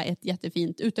att göra ett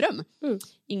jättefint utrum.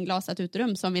 Inglasat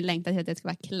utrum som vi längtar till att det ska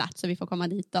vara klart, så vi får komma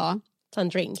dit och ta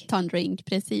en drink.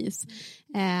 Precis.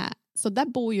 Så där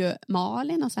bor ju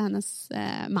Malin och så hennes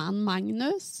man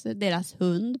Magnus, deras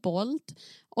hund Bolt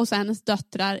och så hennes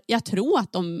döttrar. Jag tror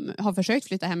att de har försökt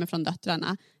flytta hemifrån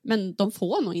döttrarna, men de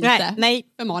får nog inte. Nej.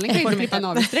 För Malin kan ju inte klippa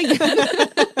navelsträngen.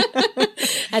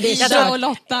 Ida och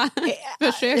Lotta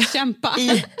försöker kämpa.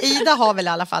 Ida har väl i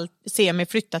alla fall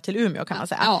flyttat till Umeå, kan man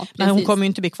säga. Ja, men hon kommer ju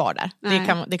inte bli kvar där.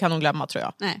 Det kan hon glömma, tror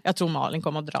jag. Nej. Jag tror Malin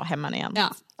kommer att dra hem henne igen.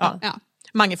 Ja.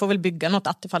 Mange får väl bygga något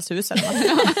attefallshus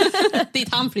eller något. Dit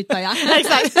han flyttar, ja.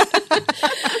 Exakt.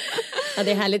 Ja,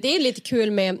 det är härligt. Det är lite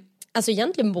kul med, alltså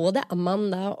egentligen både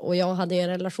Amanda och jag hade en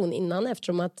relation innan,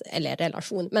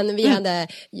 men vi hade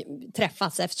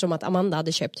träffats eftersom att Amanda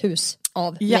hade köpt hus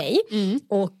av mig.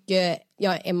 Och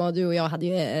Emma, du och jag hade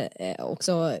ju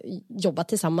också jobbat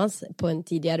tillsammans på en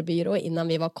tidigare byrå innan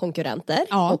vi var konkurrenter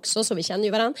också, så vi kände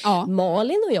ju varandra.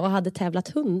 Malin och jag hade tävlat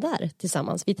hundar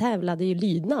tillsammans. Vi tävlade ju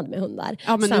lydnad med hundar.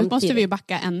 Ja, men nu måste vi ju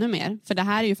backa ännu mer, för det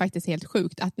här är ju faktiskt helt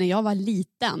sjukt att när jag var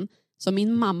liten, så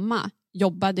min mamma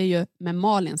jobbade ju med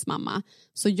Malins mamma.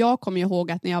 Så jag kommer ju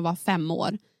ihåg att när jag var 5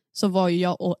 år så var ju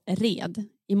jag och red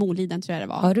i Moliden, tror jag det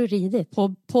var. Har du ridit?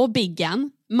 På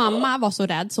Biggen. Mamma var så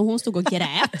rädd så hon stod och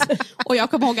grät. Och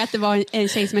jag kommer ihåg att det var en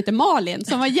tjej som heter Malin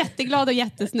som var jätteglad och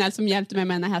jättesnäll som hjälpte mig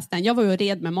med den här hästen. Jag var ju och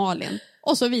red med Malin.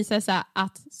 Och så visade det sig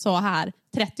att så här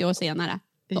 30 år senare,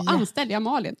 då anställde jag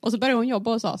Malin. Och så började hon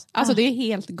jobba hos oss. Alltså det är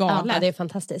helt galet. Ja, det är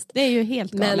fantastiskt. Det är ju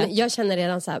helt galet. Men jag känner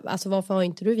redan så här, alltså varför har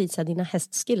inte du visat dina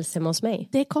hästskills hemma hos mig?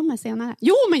 Det kommer senare.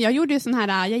 Jo, men jag gjorde ju sån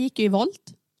här, jag gick ju i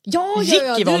volt. Ja, du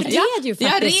red ju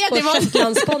faktiskt på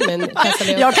shetlandsponnyn.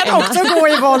 Jag kan också gå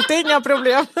i volt, inga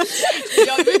problem.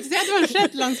 Jag vill inte säga att det var en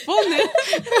shetlandsponny.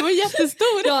 Den var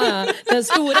jättestor. Ja, den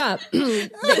stora,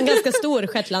 en ganska stor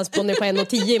shetlandsponny på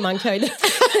 1,10 i mankhöjd.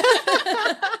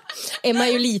 Emma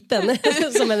är ju liten,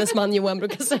 som hennes man Johan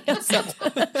brukar säga. Så att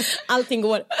allting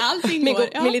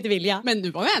går med lite vilja. Men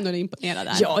du var ändå imponerad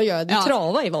där. Ja, du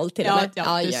travar i volt till det. Ja.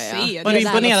 Var du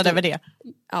imponerad över det?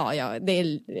 Ja, det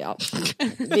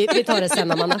är, vi tar det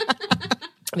sen, Amanda.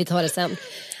 Vi tar det sen.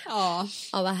 Ja,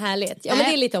 vad härligt. Ja, men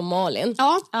det är lite om Malin.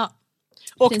 Ja.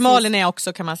 Och precis. Malin är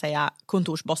också, kan man säga,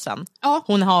 kontorsbossen. Ja.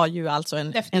 Hon har ju alltså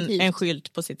en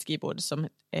skylt på sitt skrivbord som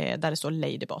där det står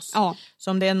Ladyboss. Ja.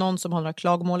 Så om det är någon som har några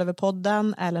klagomål över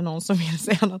podden eller någon som vill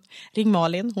säga något, ring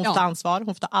Malin. Hon får ta ansvar.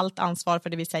 Hon får ta allt ansvar för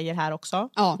det vi säger här också.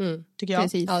 Ja, tycker jag.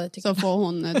 Precis. Ja, det tycker så får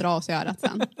hon dra oss i örat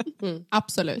sen.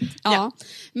 Absolut. Ja.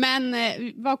 Men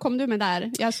vad kom du med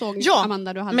där? Jag såg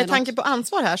Amanda, du hade med tanke på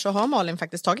ansvar här så har Malin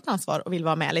faktiskt tagit ansvar och vill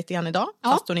vara med lite grann idag.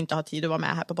 Fast hon inte har tid att vara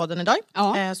med här på podden idag.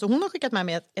 Ja. Så hon har skickat med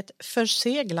mig ett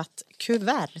förseglat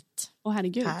kuvert.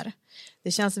 Herregud. Här.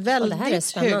 Det känns väldigt det här är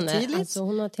spännande. högtidligt.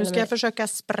 Alltså, nu ska jag försöka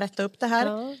sprätta upp det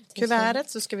här kuvertet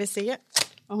så ska vi se.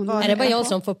 Är det bara jag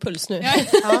som får puls nu?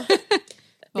 Ja.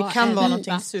 Det kan vara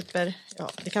någonting super. Ja,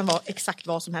 det kan vara exakt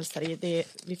vad som helst här i.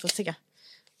 Vi får se.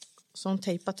 Så hon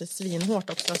tejpat det svinhårt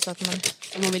också. Så att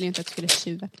man vill ju inte att det skulle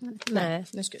tjuva. Nej,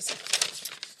 nu ska vi se.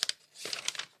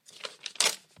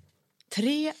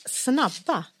 3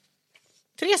 snabba.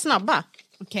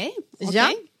 Okej. Ja.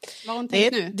 Vad har hon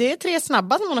tänkt nu? Det är 3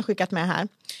 snabba som hon har skickat med här.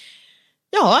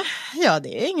 Ja,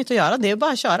 det är inget att göra. Det är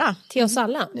bara att köra. Till oss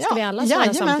alla? Ska vi alla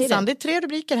svara samtidigt? Det är 3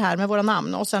 rubriker här med våra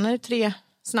namn. Och sen är det 3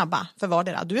 snabba för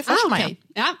vardera. Du är först, Maja.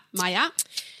 Ja, Maja.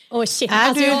 Shit,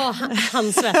 alltså jag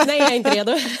handsvett. Nej, jag är inte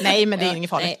redo. Nej, men det är inget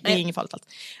farligt. Nej. Det är inget farligt alls.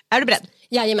 Är du beredd?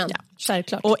 Jajamän,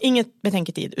 självklart. Och inget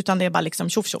betänketid, utan det är bara liksom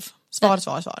tjoff. Svar.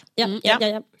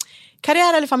 Ja.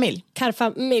 Karriär eller familj?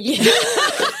 Karfamilj.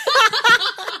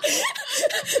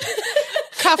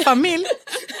 Kaffamilj.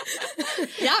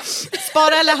 Ja.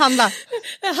 Spara eller handla?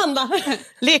 Handla.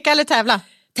 Leka eller tävla?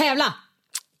 Tävla.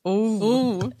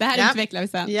 Det här utvecklar vi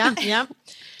sen. Ja.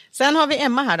 Sen har vi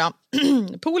Emma här då.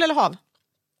 Pool eller hav?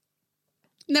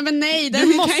 Nej, det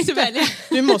kan jag inte välja.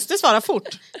 Du måste svara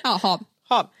fort. Ja,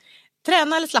 Hav.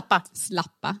 Träna eller slappa?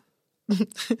 Slappa.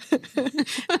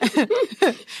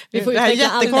 Det här är en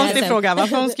jättekonstig fråga.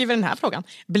 Varför hon skriver den här frågan?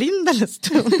 Blind eller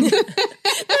stum?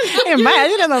 Emma är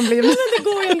ju redan blind. Det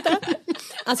går ju inte.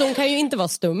 Alltså hon kan ju inte vara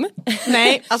stum.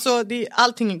 Nej, alltså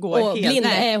allting går och helt. Blind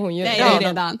är hon ju. Det är ju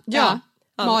redan. Ja.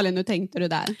 Malin, nu tänkte du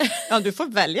där. Ja, du får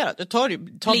välja. Du tar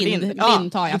blind.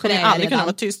 Blind tar jag. Du kommer aldrig kunna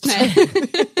vara tyst. Nej.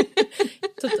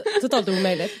 Totalt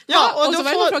omöjligt. Ja, och så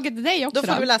var det en fråga till dig också.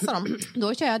 Då får du läsa dem.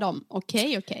 Då kör jag dem.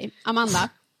 Okej. Amanda,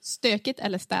 stökigt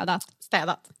eller städat?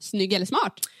 Städat. Snygg eller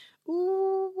smart?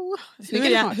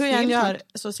 Hur jag än gör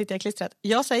så sitter jag klistret.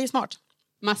 Jag säger smart.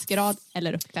 Maskerad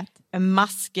eller uppklätt?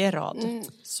 Maskerad.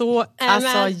 Så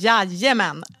alltså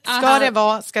jajamän.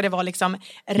 Ska det vara liksom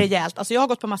rejält. Alltså jag har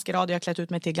gått på maskerad och jag har klätt ut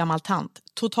mig till gammal tant.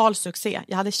 Total succé.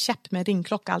 Jag hade käpp med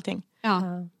ringklocka och allting. Ja.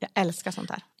 Jag älskar sånt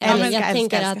här. Jag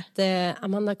tänker att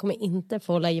Amanda kommer inte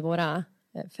få hålla i våra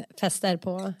fester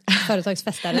på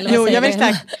företagsfester. Eller vad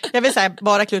jag vill säga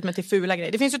bara klä ut mig till fula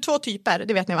grejer. Det finns ju 2 typer,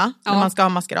 det vet ni va? När man ska ha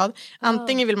maskerad.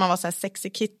 Antingen vill man vara så här sexy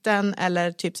kitten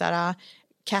eller typ så här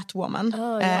Catwoman.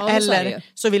 Eller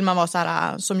så vill man vara så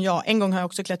här som jag. En gång har jag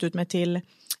också klätt ut mig till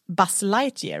Buzz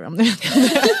Lightyear om du vet.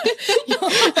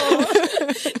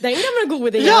 Den gamla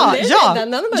godingen.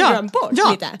 Den har man glömt bort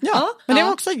lite. Men det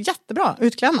var också jättebra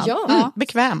utklädnad.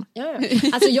 Bekväm.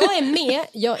 Alltså jag är med.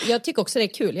 Jag tycker också det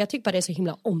är kul. Jag tycker bara det är så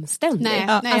himla omständigt. Nej,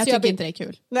 jag tycker inte det är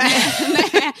kul. Nej.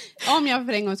 Om jag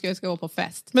för en gång ska gå på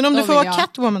fest. Men om du får vara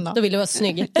Catwoman då? Då vill du vara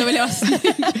snygg.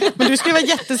 Men du skulle vara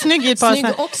jättesnygg i ett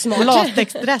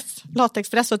par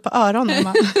latexdress och ett par öron.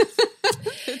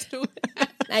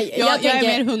 Nej, jag är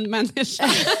mer hundmänniska.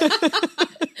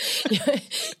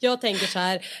 jag tänker så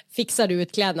här, fixar du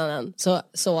utklädnaden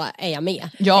så är jag med.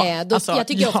 Jag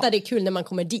tycker ofta det är kul när man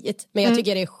kommer dit. Men jag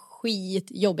tycker det är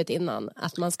skitjobbigt innan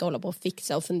att man ska hålla på och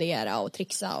fixa och fundera och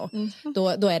trixa. Och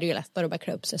då är det ju lättare att bara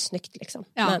klä upp sig snyggt liksom.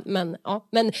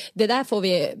 Men det där får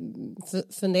vi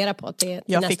fundera på till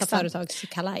nästa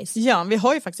företagskalajs. Ja, vi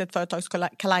har ju faktiskt ett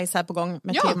företagskalajs här på gång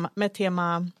med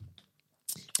tema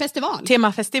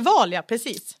festival, ja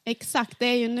precis. Exakt, det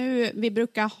är ju nu vi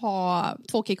brukar ha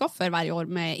 2 kickoffer varje år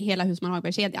med hela Husman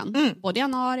Hagbergskedjan. Både i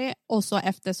januari och så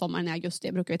efter sommaren i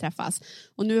augusti brukar vi träffas.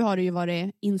 Och nu har det ju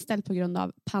varit inställt på grund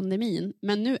av pandemin.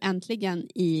 Men nu äntligen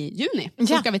i juni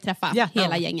så ska vi träffa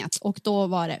hela gänget. Och då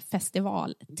var det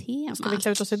festivaltema. Ska vi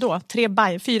klä ut oss då?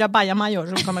 4 bajamajor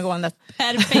som kommer gående.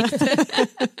 Perfekt.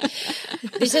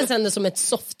 Det känns ändå som ett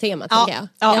soft-tema tycker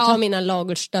jag. Jag tar mina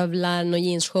lagerstövlar och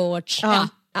jeansshorts.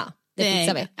 Det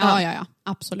fixar vi. Ja,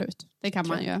 absolut. Det kan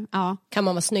man ju. Ja. Kan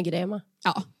man vara snygg i det, Emma?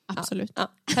 Ja, absolut.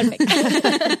 Perfekt.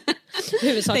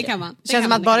 Det kan man. Det känns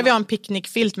som att bara vi har en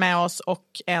picknickfilt med oss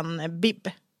och en bib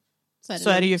så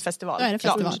är det ju festival. Då är det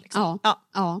festival. Liksom.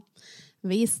 Ja.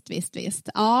 Visst.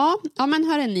 Ja, men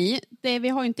hörrni, vi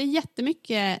har ju inte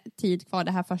jättemycket tid kvar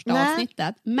det här första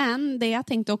avsnittet. Men det jag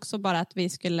tänkte också bara att vi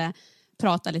skulle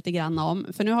prata lite grann om.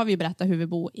 För nu har vi berättat hur vi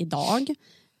bor idag.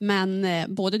 Men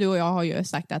både du och jag har ju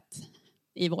sagt att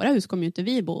i våra hus kommer ju inte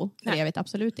vi bo för evigt,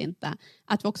 absolut inte.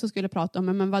 Att vi också skulle prata om,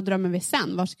 men vad drömmer vi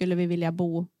sen? Var skulle vi vilja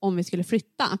bo om vi skulle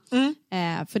flytta?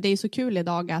 För det är så kul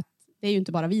idag att det är ju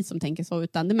inte bara vi som tänker så,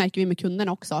 utan det märker vi med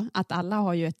kunderna också. Att alla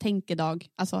har ju ett tänk idag,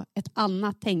 alltså ett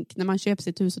annat tänk. När man köper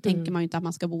sitt hus så tänker man ju inte att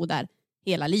man ska bo där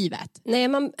hela livet. Nej,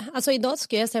 alltså idag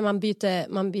skulle jag säga man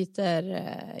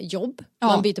byter jobb,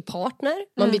 man byter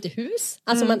partner, man byter hus.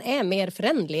 Alltså man är mer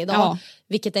förändlig idag,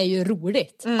 vilket är ju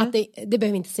roligt. Att det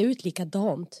behöver inte se ut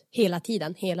likadant hela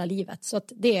tiden, hela livet. Så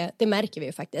att det märker vi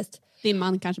ju faktiskt. Din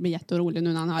man kanske blir jätteorolig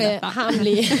nu när han hör detta. Han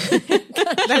blir...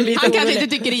 han kanske inte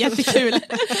tycker det är jättekul.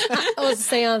 Och så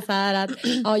säger han så här att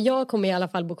jag kommer i alla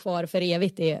fall bo kvar för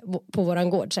evigt på våran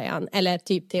gård, säger han. Eller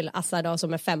typ till Assar då,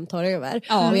 som är 5 år över.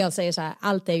 Och jag säger så här,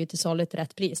 allt är ju till salu till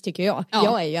rätt pris, tycker jag.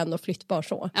 Jag är ju ändå flyttbar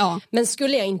så. Men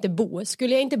skulle jag inte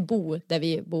bo där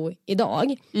vi bor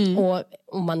idag, och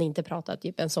om man inte pratar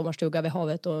typ en sommarstuga vid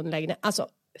havet och en lägenhet, alltså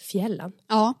fjällen.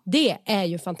 Det är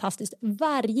ju fantastiskt.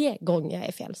 Varje gång jag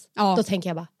är fjälls, då tänker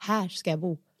jag bara, här ska jag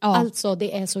bo. Alltså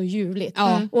det är så ljuvligt.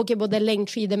 Åker både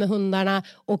längdskidor med hundarna,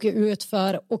 åker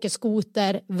åker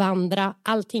skoter, vandra.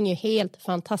 Allting är helt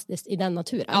fantastiskt i den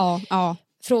naturen.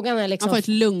 Frågan är liksom... Man får ett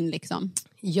lugn liksom.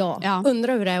 Ja.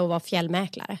 Undrar hur det är att vara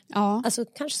fjällmäklare. Alltså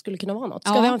kanske skulle kunna vara något.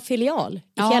 Ska vi ha en filial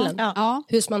i fjällen?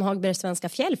 Husman Hagbergs Svenska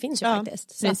fjäll finns ju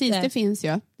faktiskt. Precis, det finns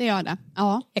ju. Det gör det.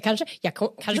 Jag kanske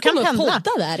kommer att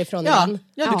podda därifrån ibland.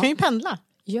 Ja, du kan ju pendla.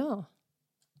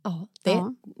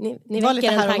 Ni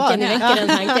väcker en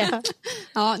tanke.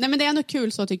 Nej, men det är nog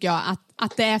kul så, tycker jag,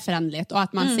 att det är förändligt och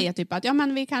att man ser typ att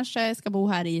men vi kanske ska bo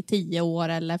här i 10 år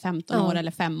eller 15 år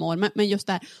eller 5 år, men just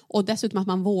det, och dessutom att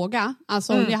man vågar.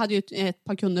 Alltså vi hade ju ett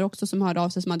par kunder också som hörde av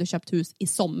sig som hade köpt hus i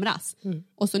somras,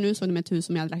 och så nu såg de ett hus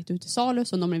som jag hade lagt ut till salu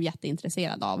som de blev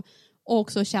jätteintresserade av. Och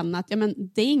också känna att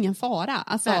det är ingen fara.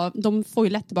 Alltså, de får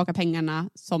ju lätt tillbaka pengarna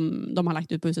som de har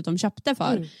lagt ut på huset de köpte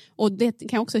för. Och det kan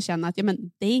jag också känna att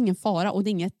det är ingen fara och det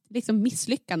är inget liksom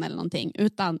misslyckande eller någonting.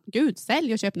 Utan gud,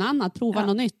 sälj och köp något annat, prova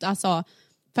något nytt. Alltså,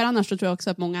 för annars så tror jag också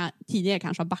att många tidigare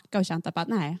kanske har backat och känt att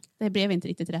nej, det blev inte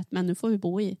riktigt rätt. Men nu får vi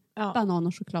bo i banan-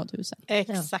 och chokladhuset.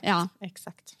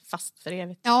 Exakt. Fast för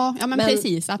evigt. Ja, men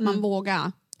precis. Att man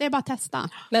vågar. Det är bara att testa.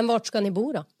 Men vart ska ni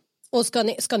bo då? Och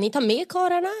ska ni ta med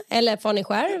karlarna? Eller får ni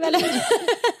själv? Eller?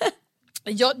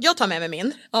 Jag tar med mig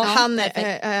min. Han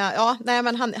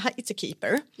it's a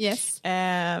keeper. Yes.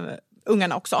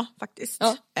 Ungarna också faktiskt.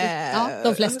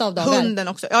 De flesta av dem. Hunden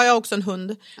också. Ja, jag har också en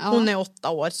hund. Hon är 8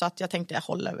 år, så att jag tänkte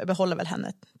jag behåller väl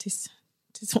henne tills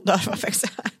hon dör.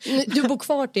 Du bor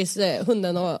kvar tills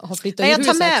hunden har flyttat i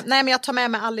huset? Jag tar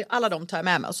med mig alla de tar jag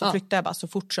med mig. Och så flyttar jag bara så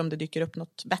fort som det dyker upp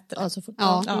något bättre.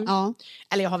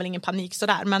 Eller jag har väl ingen panik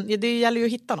sådär. Men det gäller ju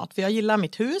att hitta något. För jag gillar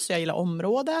mitt hus, jag gillar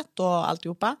området och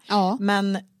alltihopa.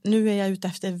 Men nu är jag ute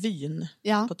efter vyn.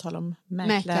 På tal om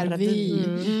mäklarvy.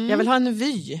 Jag vill ha en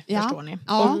vy, förstår ni.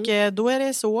 Och då är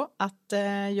det så att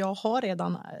jag har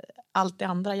redan allt det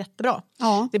andra jättebra.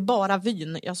 Det är bara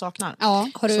vyn jag saknar.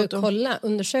 Har du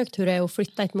undersökt hur det är att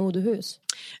flytta ett modehus?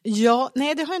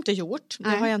 Nej, det har jag inte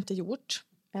gjort.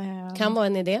 Kan vara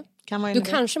en idé. Du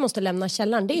kanske måste lämna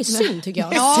källaren. Det är synd, tycker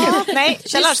jag. Nej,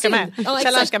 källaren ska med.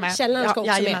 Källaren ska med. Källaren ska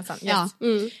också med.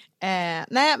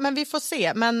 Nej, men vi får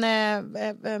se. Men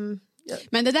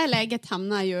det där läget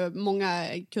hamnar ju många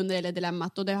kunder eller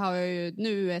dilemmat, och det har ju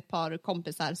nu ett par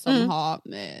kompisar som har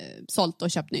sålt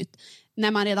och köpt nytt.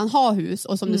 När man redan har hus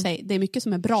och som du säger, det är mycket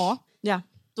som är bra.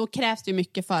 Då krävs det ju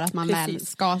mycket för att man väl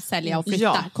ska sälja och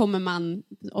flytta. Kommer man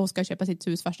och ska köpa sitt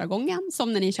hus första gången,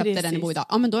 som när ni köpte den i bo idag,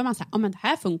 men då är man så här, men det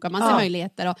här funkar, man ser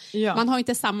möjligheter och man har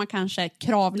inte samma kanske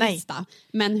kravlista. Nej.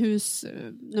 Men hus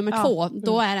nummer 2,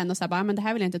 då är det ändå så här, men det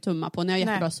här vill jag inte tumma på, när jag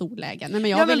har jättebra sollägen. Nej,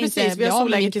 men jag vill inte vi har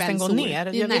sollägen tills den går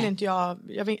ner.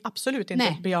 Jag vill absolut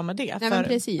inte bli av med det. Nej, men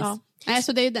precis. Nej,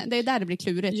 så det är där det blir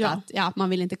klurigt, att man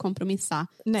vill inte kompromissa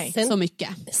så mycket.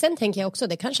 Sen tänker jag också,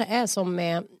 det kanske är som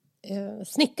med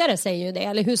snickare säger ju det,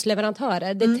 eller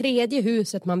husleverantörer. Det tredje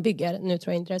huset man bygger, nu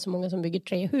tror jag inte det är så många som bygger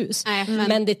 3 hus,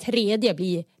 men det tredje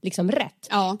blir liksom rätt.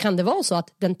 Kan det vara så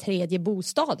att den tredje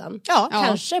bostaden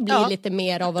kanske blir lite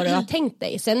mer av vad du har tänkt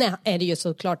dig? Sen är det ju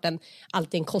såklart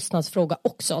alltid en kostnadsfråga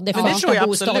också. Det första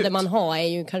bostaden man har är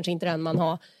ju kanske inte den man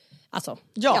har. Alltså,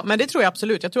 men det tror jag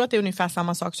absolut. Jag tror att det är ungefär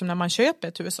samma sak som när man köper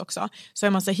ett hus också. Så är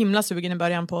man så himla sugen i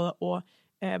början på att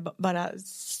bara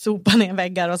sopa ner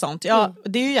väggar och sånt.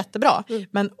 Det är ju jättebra.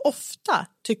 Men ofta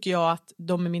tycker jag att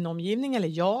de i min omgivning, eller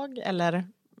jag, eller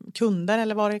kunder,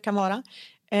 eller vad det kan vara,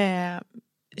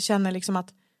 känner liksom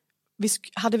att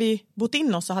hade vi bott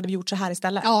in oss så hade vi gjort så här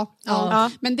istället.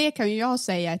 Ja. Men det kan ju jag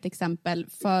säga ett exempel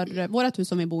för vårat hus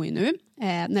som vi bor i nu.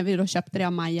 När vi då köpte det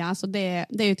av Maja. Så det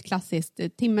är ju ett klassiskt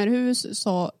timmerhus.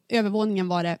 Så övervåningen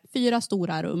var det 4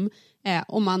 stora rum.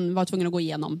 Och man var tvungen att gå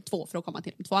igenom 2 för att komma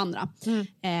till de 2 andra.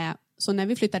 Så när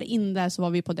vi flyttade in där så var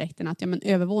vi på direkten att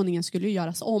övervåningen skulle ju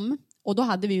göras om. Och då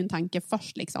hade vi ju en tanke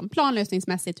först liksom,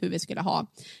 planlösningsmässigt hur vi skulle ha.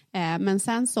 Men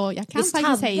sen så, jag kan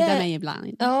faktiskt hejda mig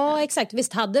ibland. Ja, exakt.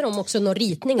 Visst hade de också några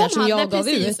ritningar som jag gav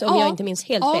ut om jag inte minns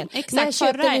helt fel. Exakt. När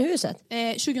köpte ni huset?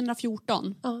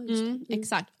 2014.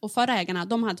 Exakt. Och förra ägarna,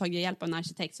 de hade tagit hjälp av en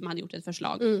arkitekt som hade gjort ett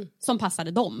förslag som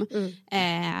passade dem.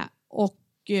 Och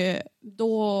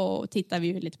då tittade vi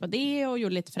ju lite på det och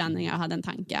gjorde lite förändringar och hade en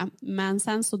tanke. Men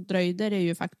sen så dröjde det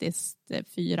ju faktiskt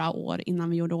 4 år innan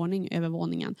vi gjorde ordning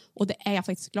övervåningen. Och det är jag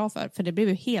faktiskt glad för det blev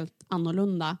ju helt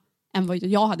annorlunda än vad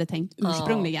jag hade tänkt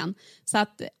ursprungligen. Så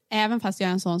att även fast jag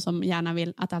är en sån som gärna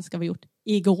vill att allt ska vara gjort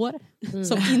igår,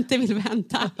 som inte vill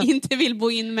vänta, inte vill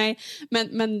bo in mig,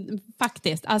 men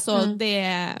faktiskt, alltså det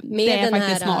är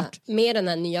faktiskt smart. Med den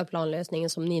här nya planlösningen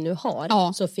som ni nu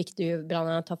har, så fick du ju bland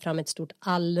annat ta fram ett stort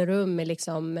allrum med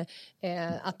liksom,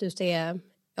 att du ser,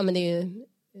 men det är ju,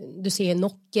 du ser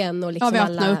nocken och liksom vi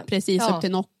öppnar upp precis upp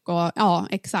till nock och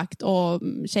exakt, och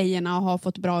tjejerna har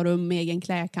fått bra rum med egen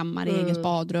klädkammare, eget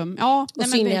badrum. Och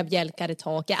synliga bjälkar i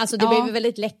taket. Alltså det blev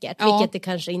väldigt läckert, vilket det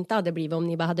kanske inte hade blivit om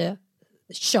ni bara hade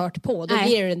kört på. Då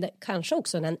blir det kanske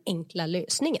också den enkla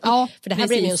lösningen. För det här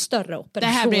blev ju en större operation. Det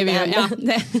här blev ju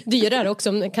dyrare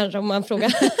också kanske om man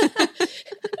frågar.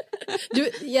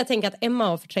 Jag tänker att Emma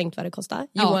har förträngt vad det kostar.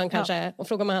 Johan kanske, och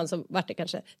frågar man han så vart det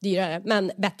kanske dyrare,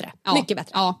 men bättre. Mycket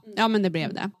bättre. Ja, men det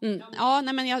blev det.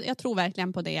 Men jag tror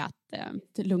verkligen på det, att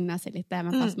lugna sig lite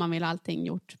även fast man vill allting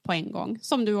gjort på en gång.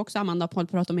 Som du också, Amanda,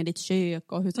 pratar om i ditt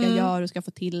kök och hur ska jag göra, hur ska jag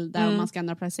få till det och man ska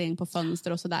ändra placering på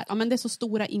fönster och sådär. Ja, men det är så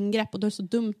stora ingrepp och då är det så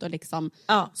dumt att liksom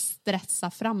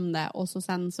stressa fram det och så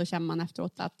sen så känner man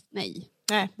efteråt att nej,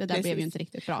 det där blev ju inte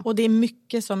riktigt bra. Och det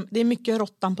är mycket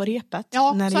råttan på repet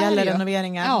när det gäller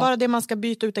renoveringar. Bara det man ska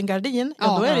byta ut en gardin,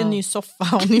 då är det en ny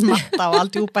soffa och ny matta och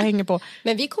alltihopa hänger på.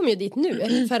 Men vi kommer ju dit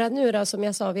nu, för att nu då, som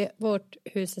jag sa, vårt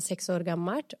hus är 6 år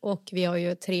gammalt och vi har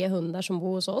ju 3 hundar som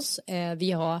bor hos oss.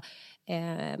 Vi har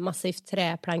massivt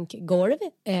träplankgolv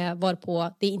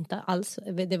varpå det inte alls,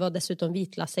 det var dessutom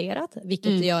vitlaserat,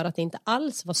 vilket gör att det inte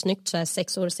alls var snyggt så här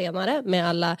 6 år senare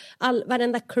med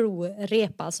varenda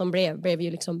crewrepa som blev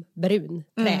ju liksom brun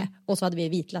trä och så hade vi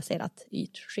vitlaserat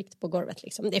ytskikt på golvet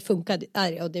liksom. Det funkade,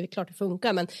 och det är klart det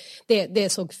funkar, men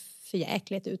det såg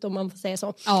förjäkligt ut om man får säga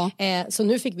så. Så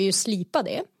nu fick vi ju slipa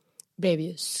det, blev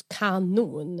ju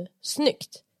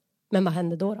kanonsnyggt, men vad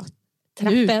hände då?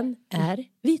 Trappen är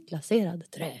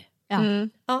vitlaserad trä.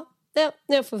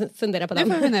 Jag får fundera på den.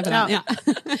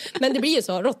 Men det blir ju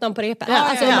så, råttan på repet.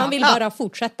 Man vill bara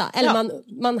fortsätta. Eller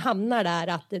man hamnar där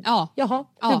att,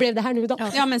 hur blev det här nu då?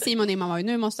 Ja, men Simon Imman var ju,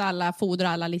 nu måste alla fodra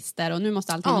alla lister och nu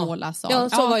måste allting målas.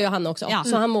 Och, så var ju han också.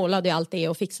 Så han målade ju allt det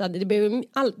och fixade. Det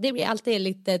blir alltid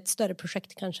lite ett större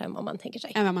projekt kanske än vad man tänker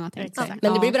sig. Än vad man har tänkt sig.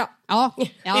 Men det blir bra.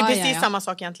 Det är precis samma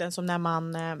sak egentligen som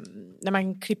när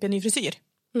man klipper en ny frisyr.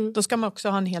 Då ska man också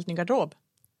ha en helt ny garderob.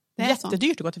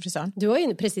 Jättedyrt att gå till frisören. Du har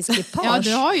ju precis klippage.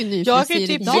 Du har ju ny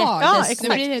frisyr idag. Nu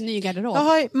blir det en ny garderob. Jag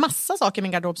har massa saker i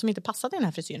min garderob som inte passar till den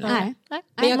här frisyren.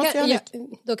 Nej.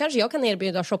 Då kanske jag kan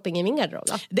erbjuda shopping i min garderob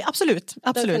då? Det, absolut.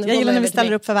 Jag gillar när vi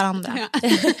ställer upp för varandra.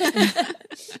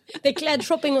 Det är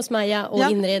klädshopping hos Maja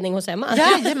och inredning hos Emma.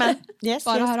 Jajamän. Yes,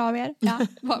 bara hör av er.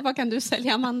 Vad kan du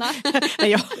sälja, Amanda?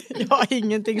 Jag har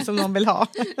ingenting som någon vill ha.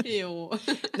 Jo.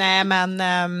 Nej, men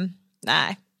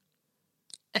nej.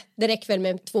 Det räcker väl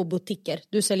med 2 butiker.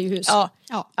 Du säljer hus. Ja.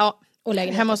 Och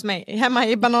hemma hos mig. Hemma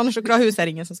i banan- och chokladhus är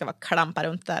det ingen som ska vara klampa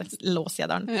runt där. Lås jag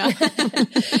dörren.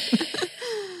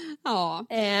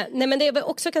 Nej, men det jag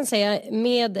också kan säga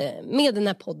med den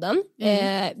här podden.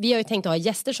 Vi har ju tänkt att ha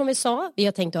gäster som vi sa. Vi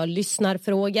har tänkt att ha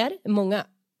lyssnarfrågor. Många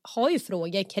har ju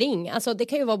frågor kring, alltså det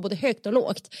kan ju vara både högt och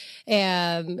lågt,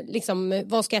 liksom,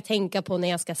 vad ska jag tänka på när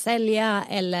jag ska sälja,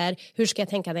 eller hur ska jag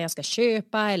tänka när jag ska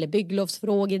köpa, eller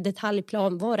bygglovsfrågor,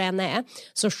 detaljplan, vad det än är,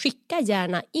 så skicka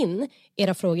gärna in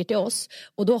era frågor till oss,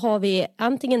 och då har vi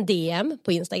antingen DM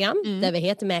på Instagram där vi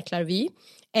heter Mäklarvy,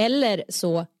 eller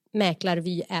så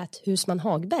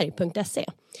mäklarvy@husmanhagberg.se.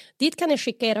 Dit kan ni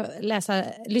skicka era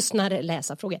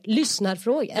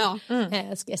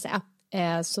lyssnarfrågor ska jag säga.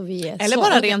 Så eller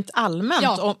bara rent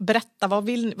allmänt och berätta vad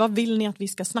vill ni att vi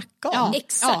ska snacka om?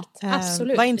 Exakt,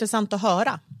 absolut. Vad är intressant att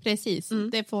höra? Precis,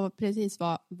 det får precis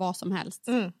vara vad som helst.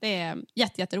 Det är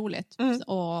jätteroligt.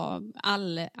 Och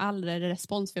all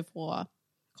respons vi får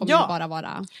kommer bara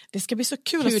vara. Det ska bli så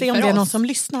kul att se om det är någon som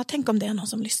lyssnar. Tänk om det är någon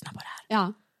som lyssnar på det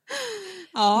här.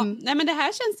 Ja, nej men det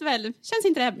här känns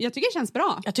inte det, jag tycker det känns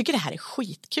bra. Jag tycker det här är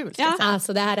skitkul. Ja.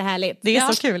 Alltså det här är härligt. Det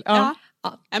är så kul. Ja.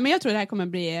 Men jag tror det här kommer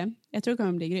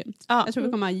bli grymt. Ja. Jag tror det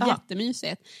kommer vara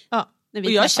jättemysigt. Ja.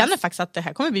 Och jag känner faktiskt att det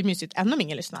här kommer bli mysigt än om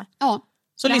ingen lyssnar. Ja.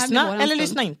 Så lyssna eller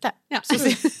lyssna inte. Ja.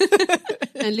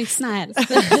 Men lyssna helst.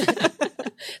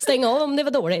 Stäng av om det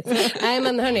var dåligt. Nej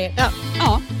men hörni.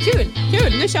 Ja, kul.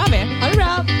 Nu kör vi. Ha det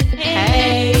bra.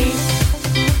 Hej.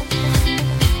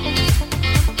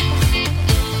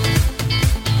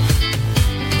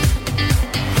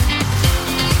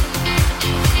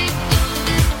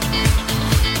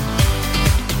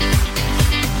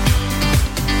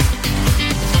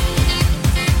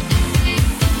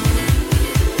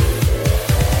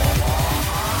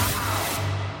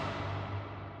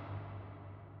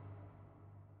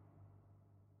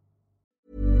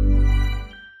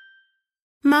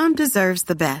 Mom deserves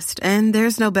the best, and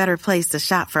there's no better place to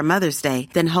shop for Mother's Day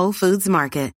than Whole Foods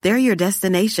Market. They're your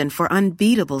destination for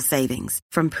unbeatable savings,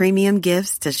 from premium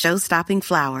gifts to show-stopping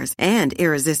flowers and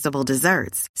irresistible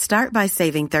desserts. Start by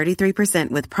saving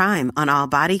 33% with Prime on all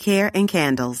body care and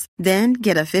candles. Then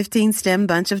get a 15-stem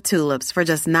bunch of tulips for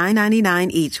just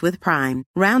 $9.99 each with Prime.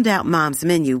 Round out Mom's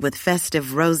menu with festive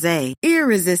rosé,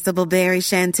 irresistible berry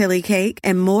chantilly cake,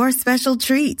 and more special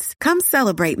treats. Come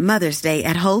celebrate Mother's Day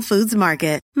at Whole Foods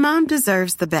Market. Mom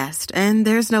deserves the best, and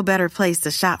there's no better place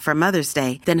to shop for Mother's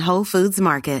Day than Whole Foods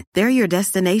Market. They're your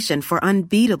destination for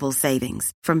unbeatable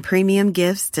savings, from premium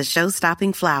gifts to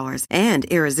show-stopping flowers and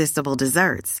irresistible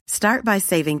desserts. Start by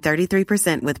saving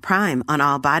 33% with Prime on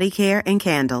all body care and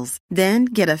candles. Then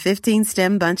get a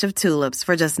 15-stem bunch of tulips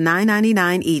for just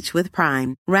 $9.99 each with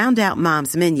Prime. Round out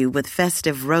Mom's menu with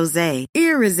festive rosé,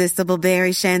 irresistible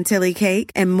berry chantilly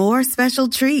cake, and more special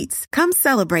treats. Come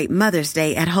celebrate Mother's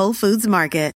Day at Whole Foods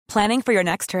Market. Planning for your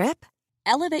next trip?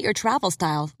 Elevate your travel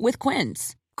style with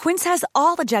Quince. Quince has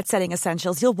all the jet-setting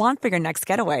essentials you'll want for your next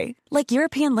getaway, like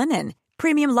European linen,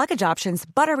 premium luggage options,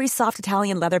 buttery soft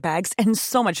Italian leather bags, and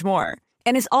so much more.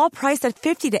 And is all priced at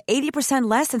 50 to 80%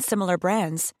 less than similar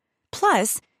brands.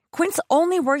 Plus, Quince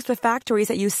only works with factories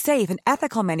that use safe and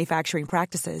ethical manufacturing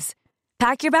practices.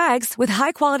 Pack your bags with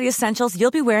high-quality essentials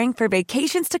you'll be wearing for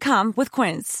vacations to come with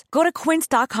Quince. Go to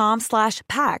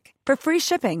quince.com/pack for free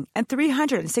shipping and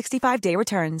 365-day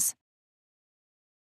returns.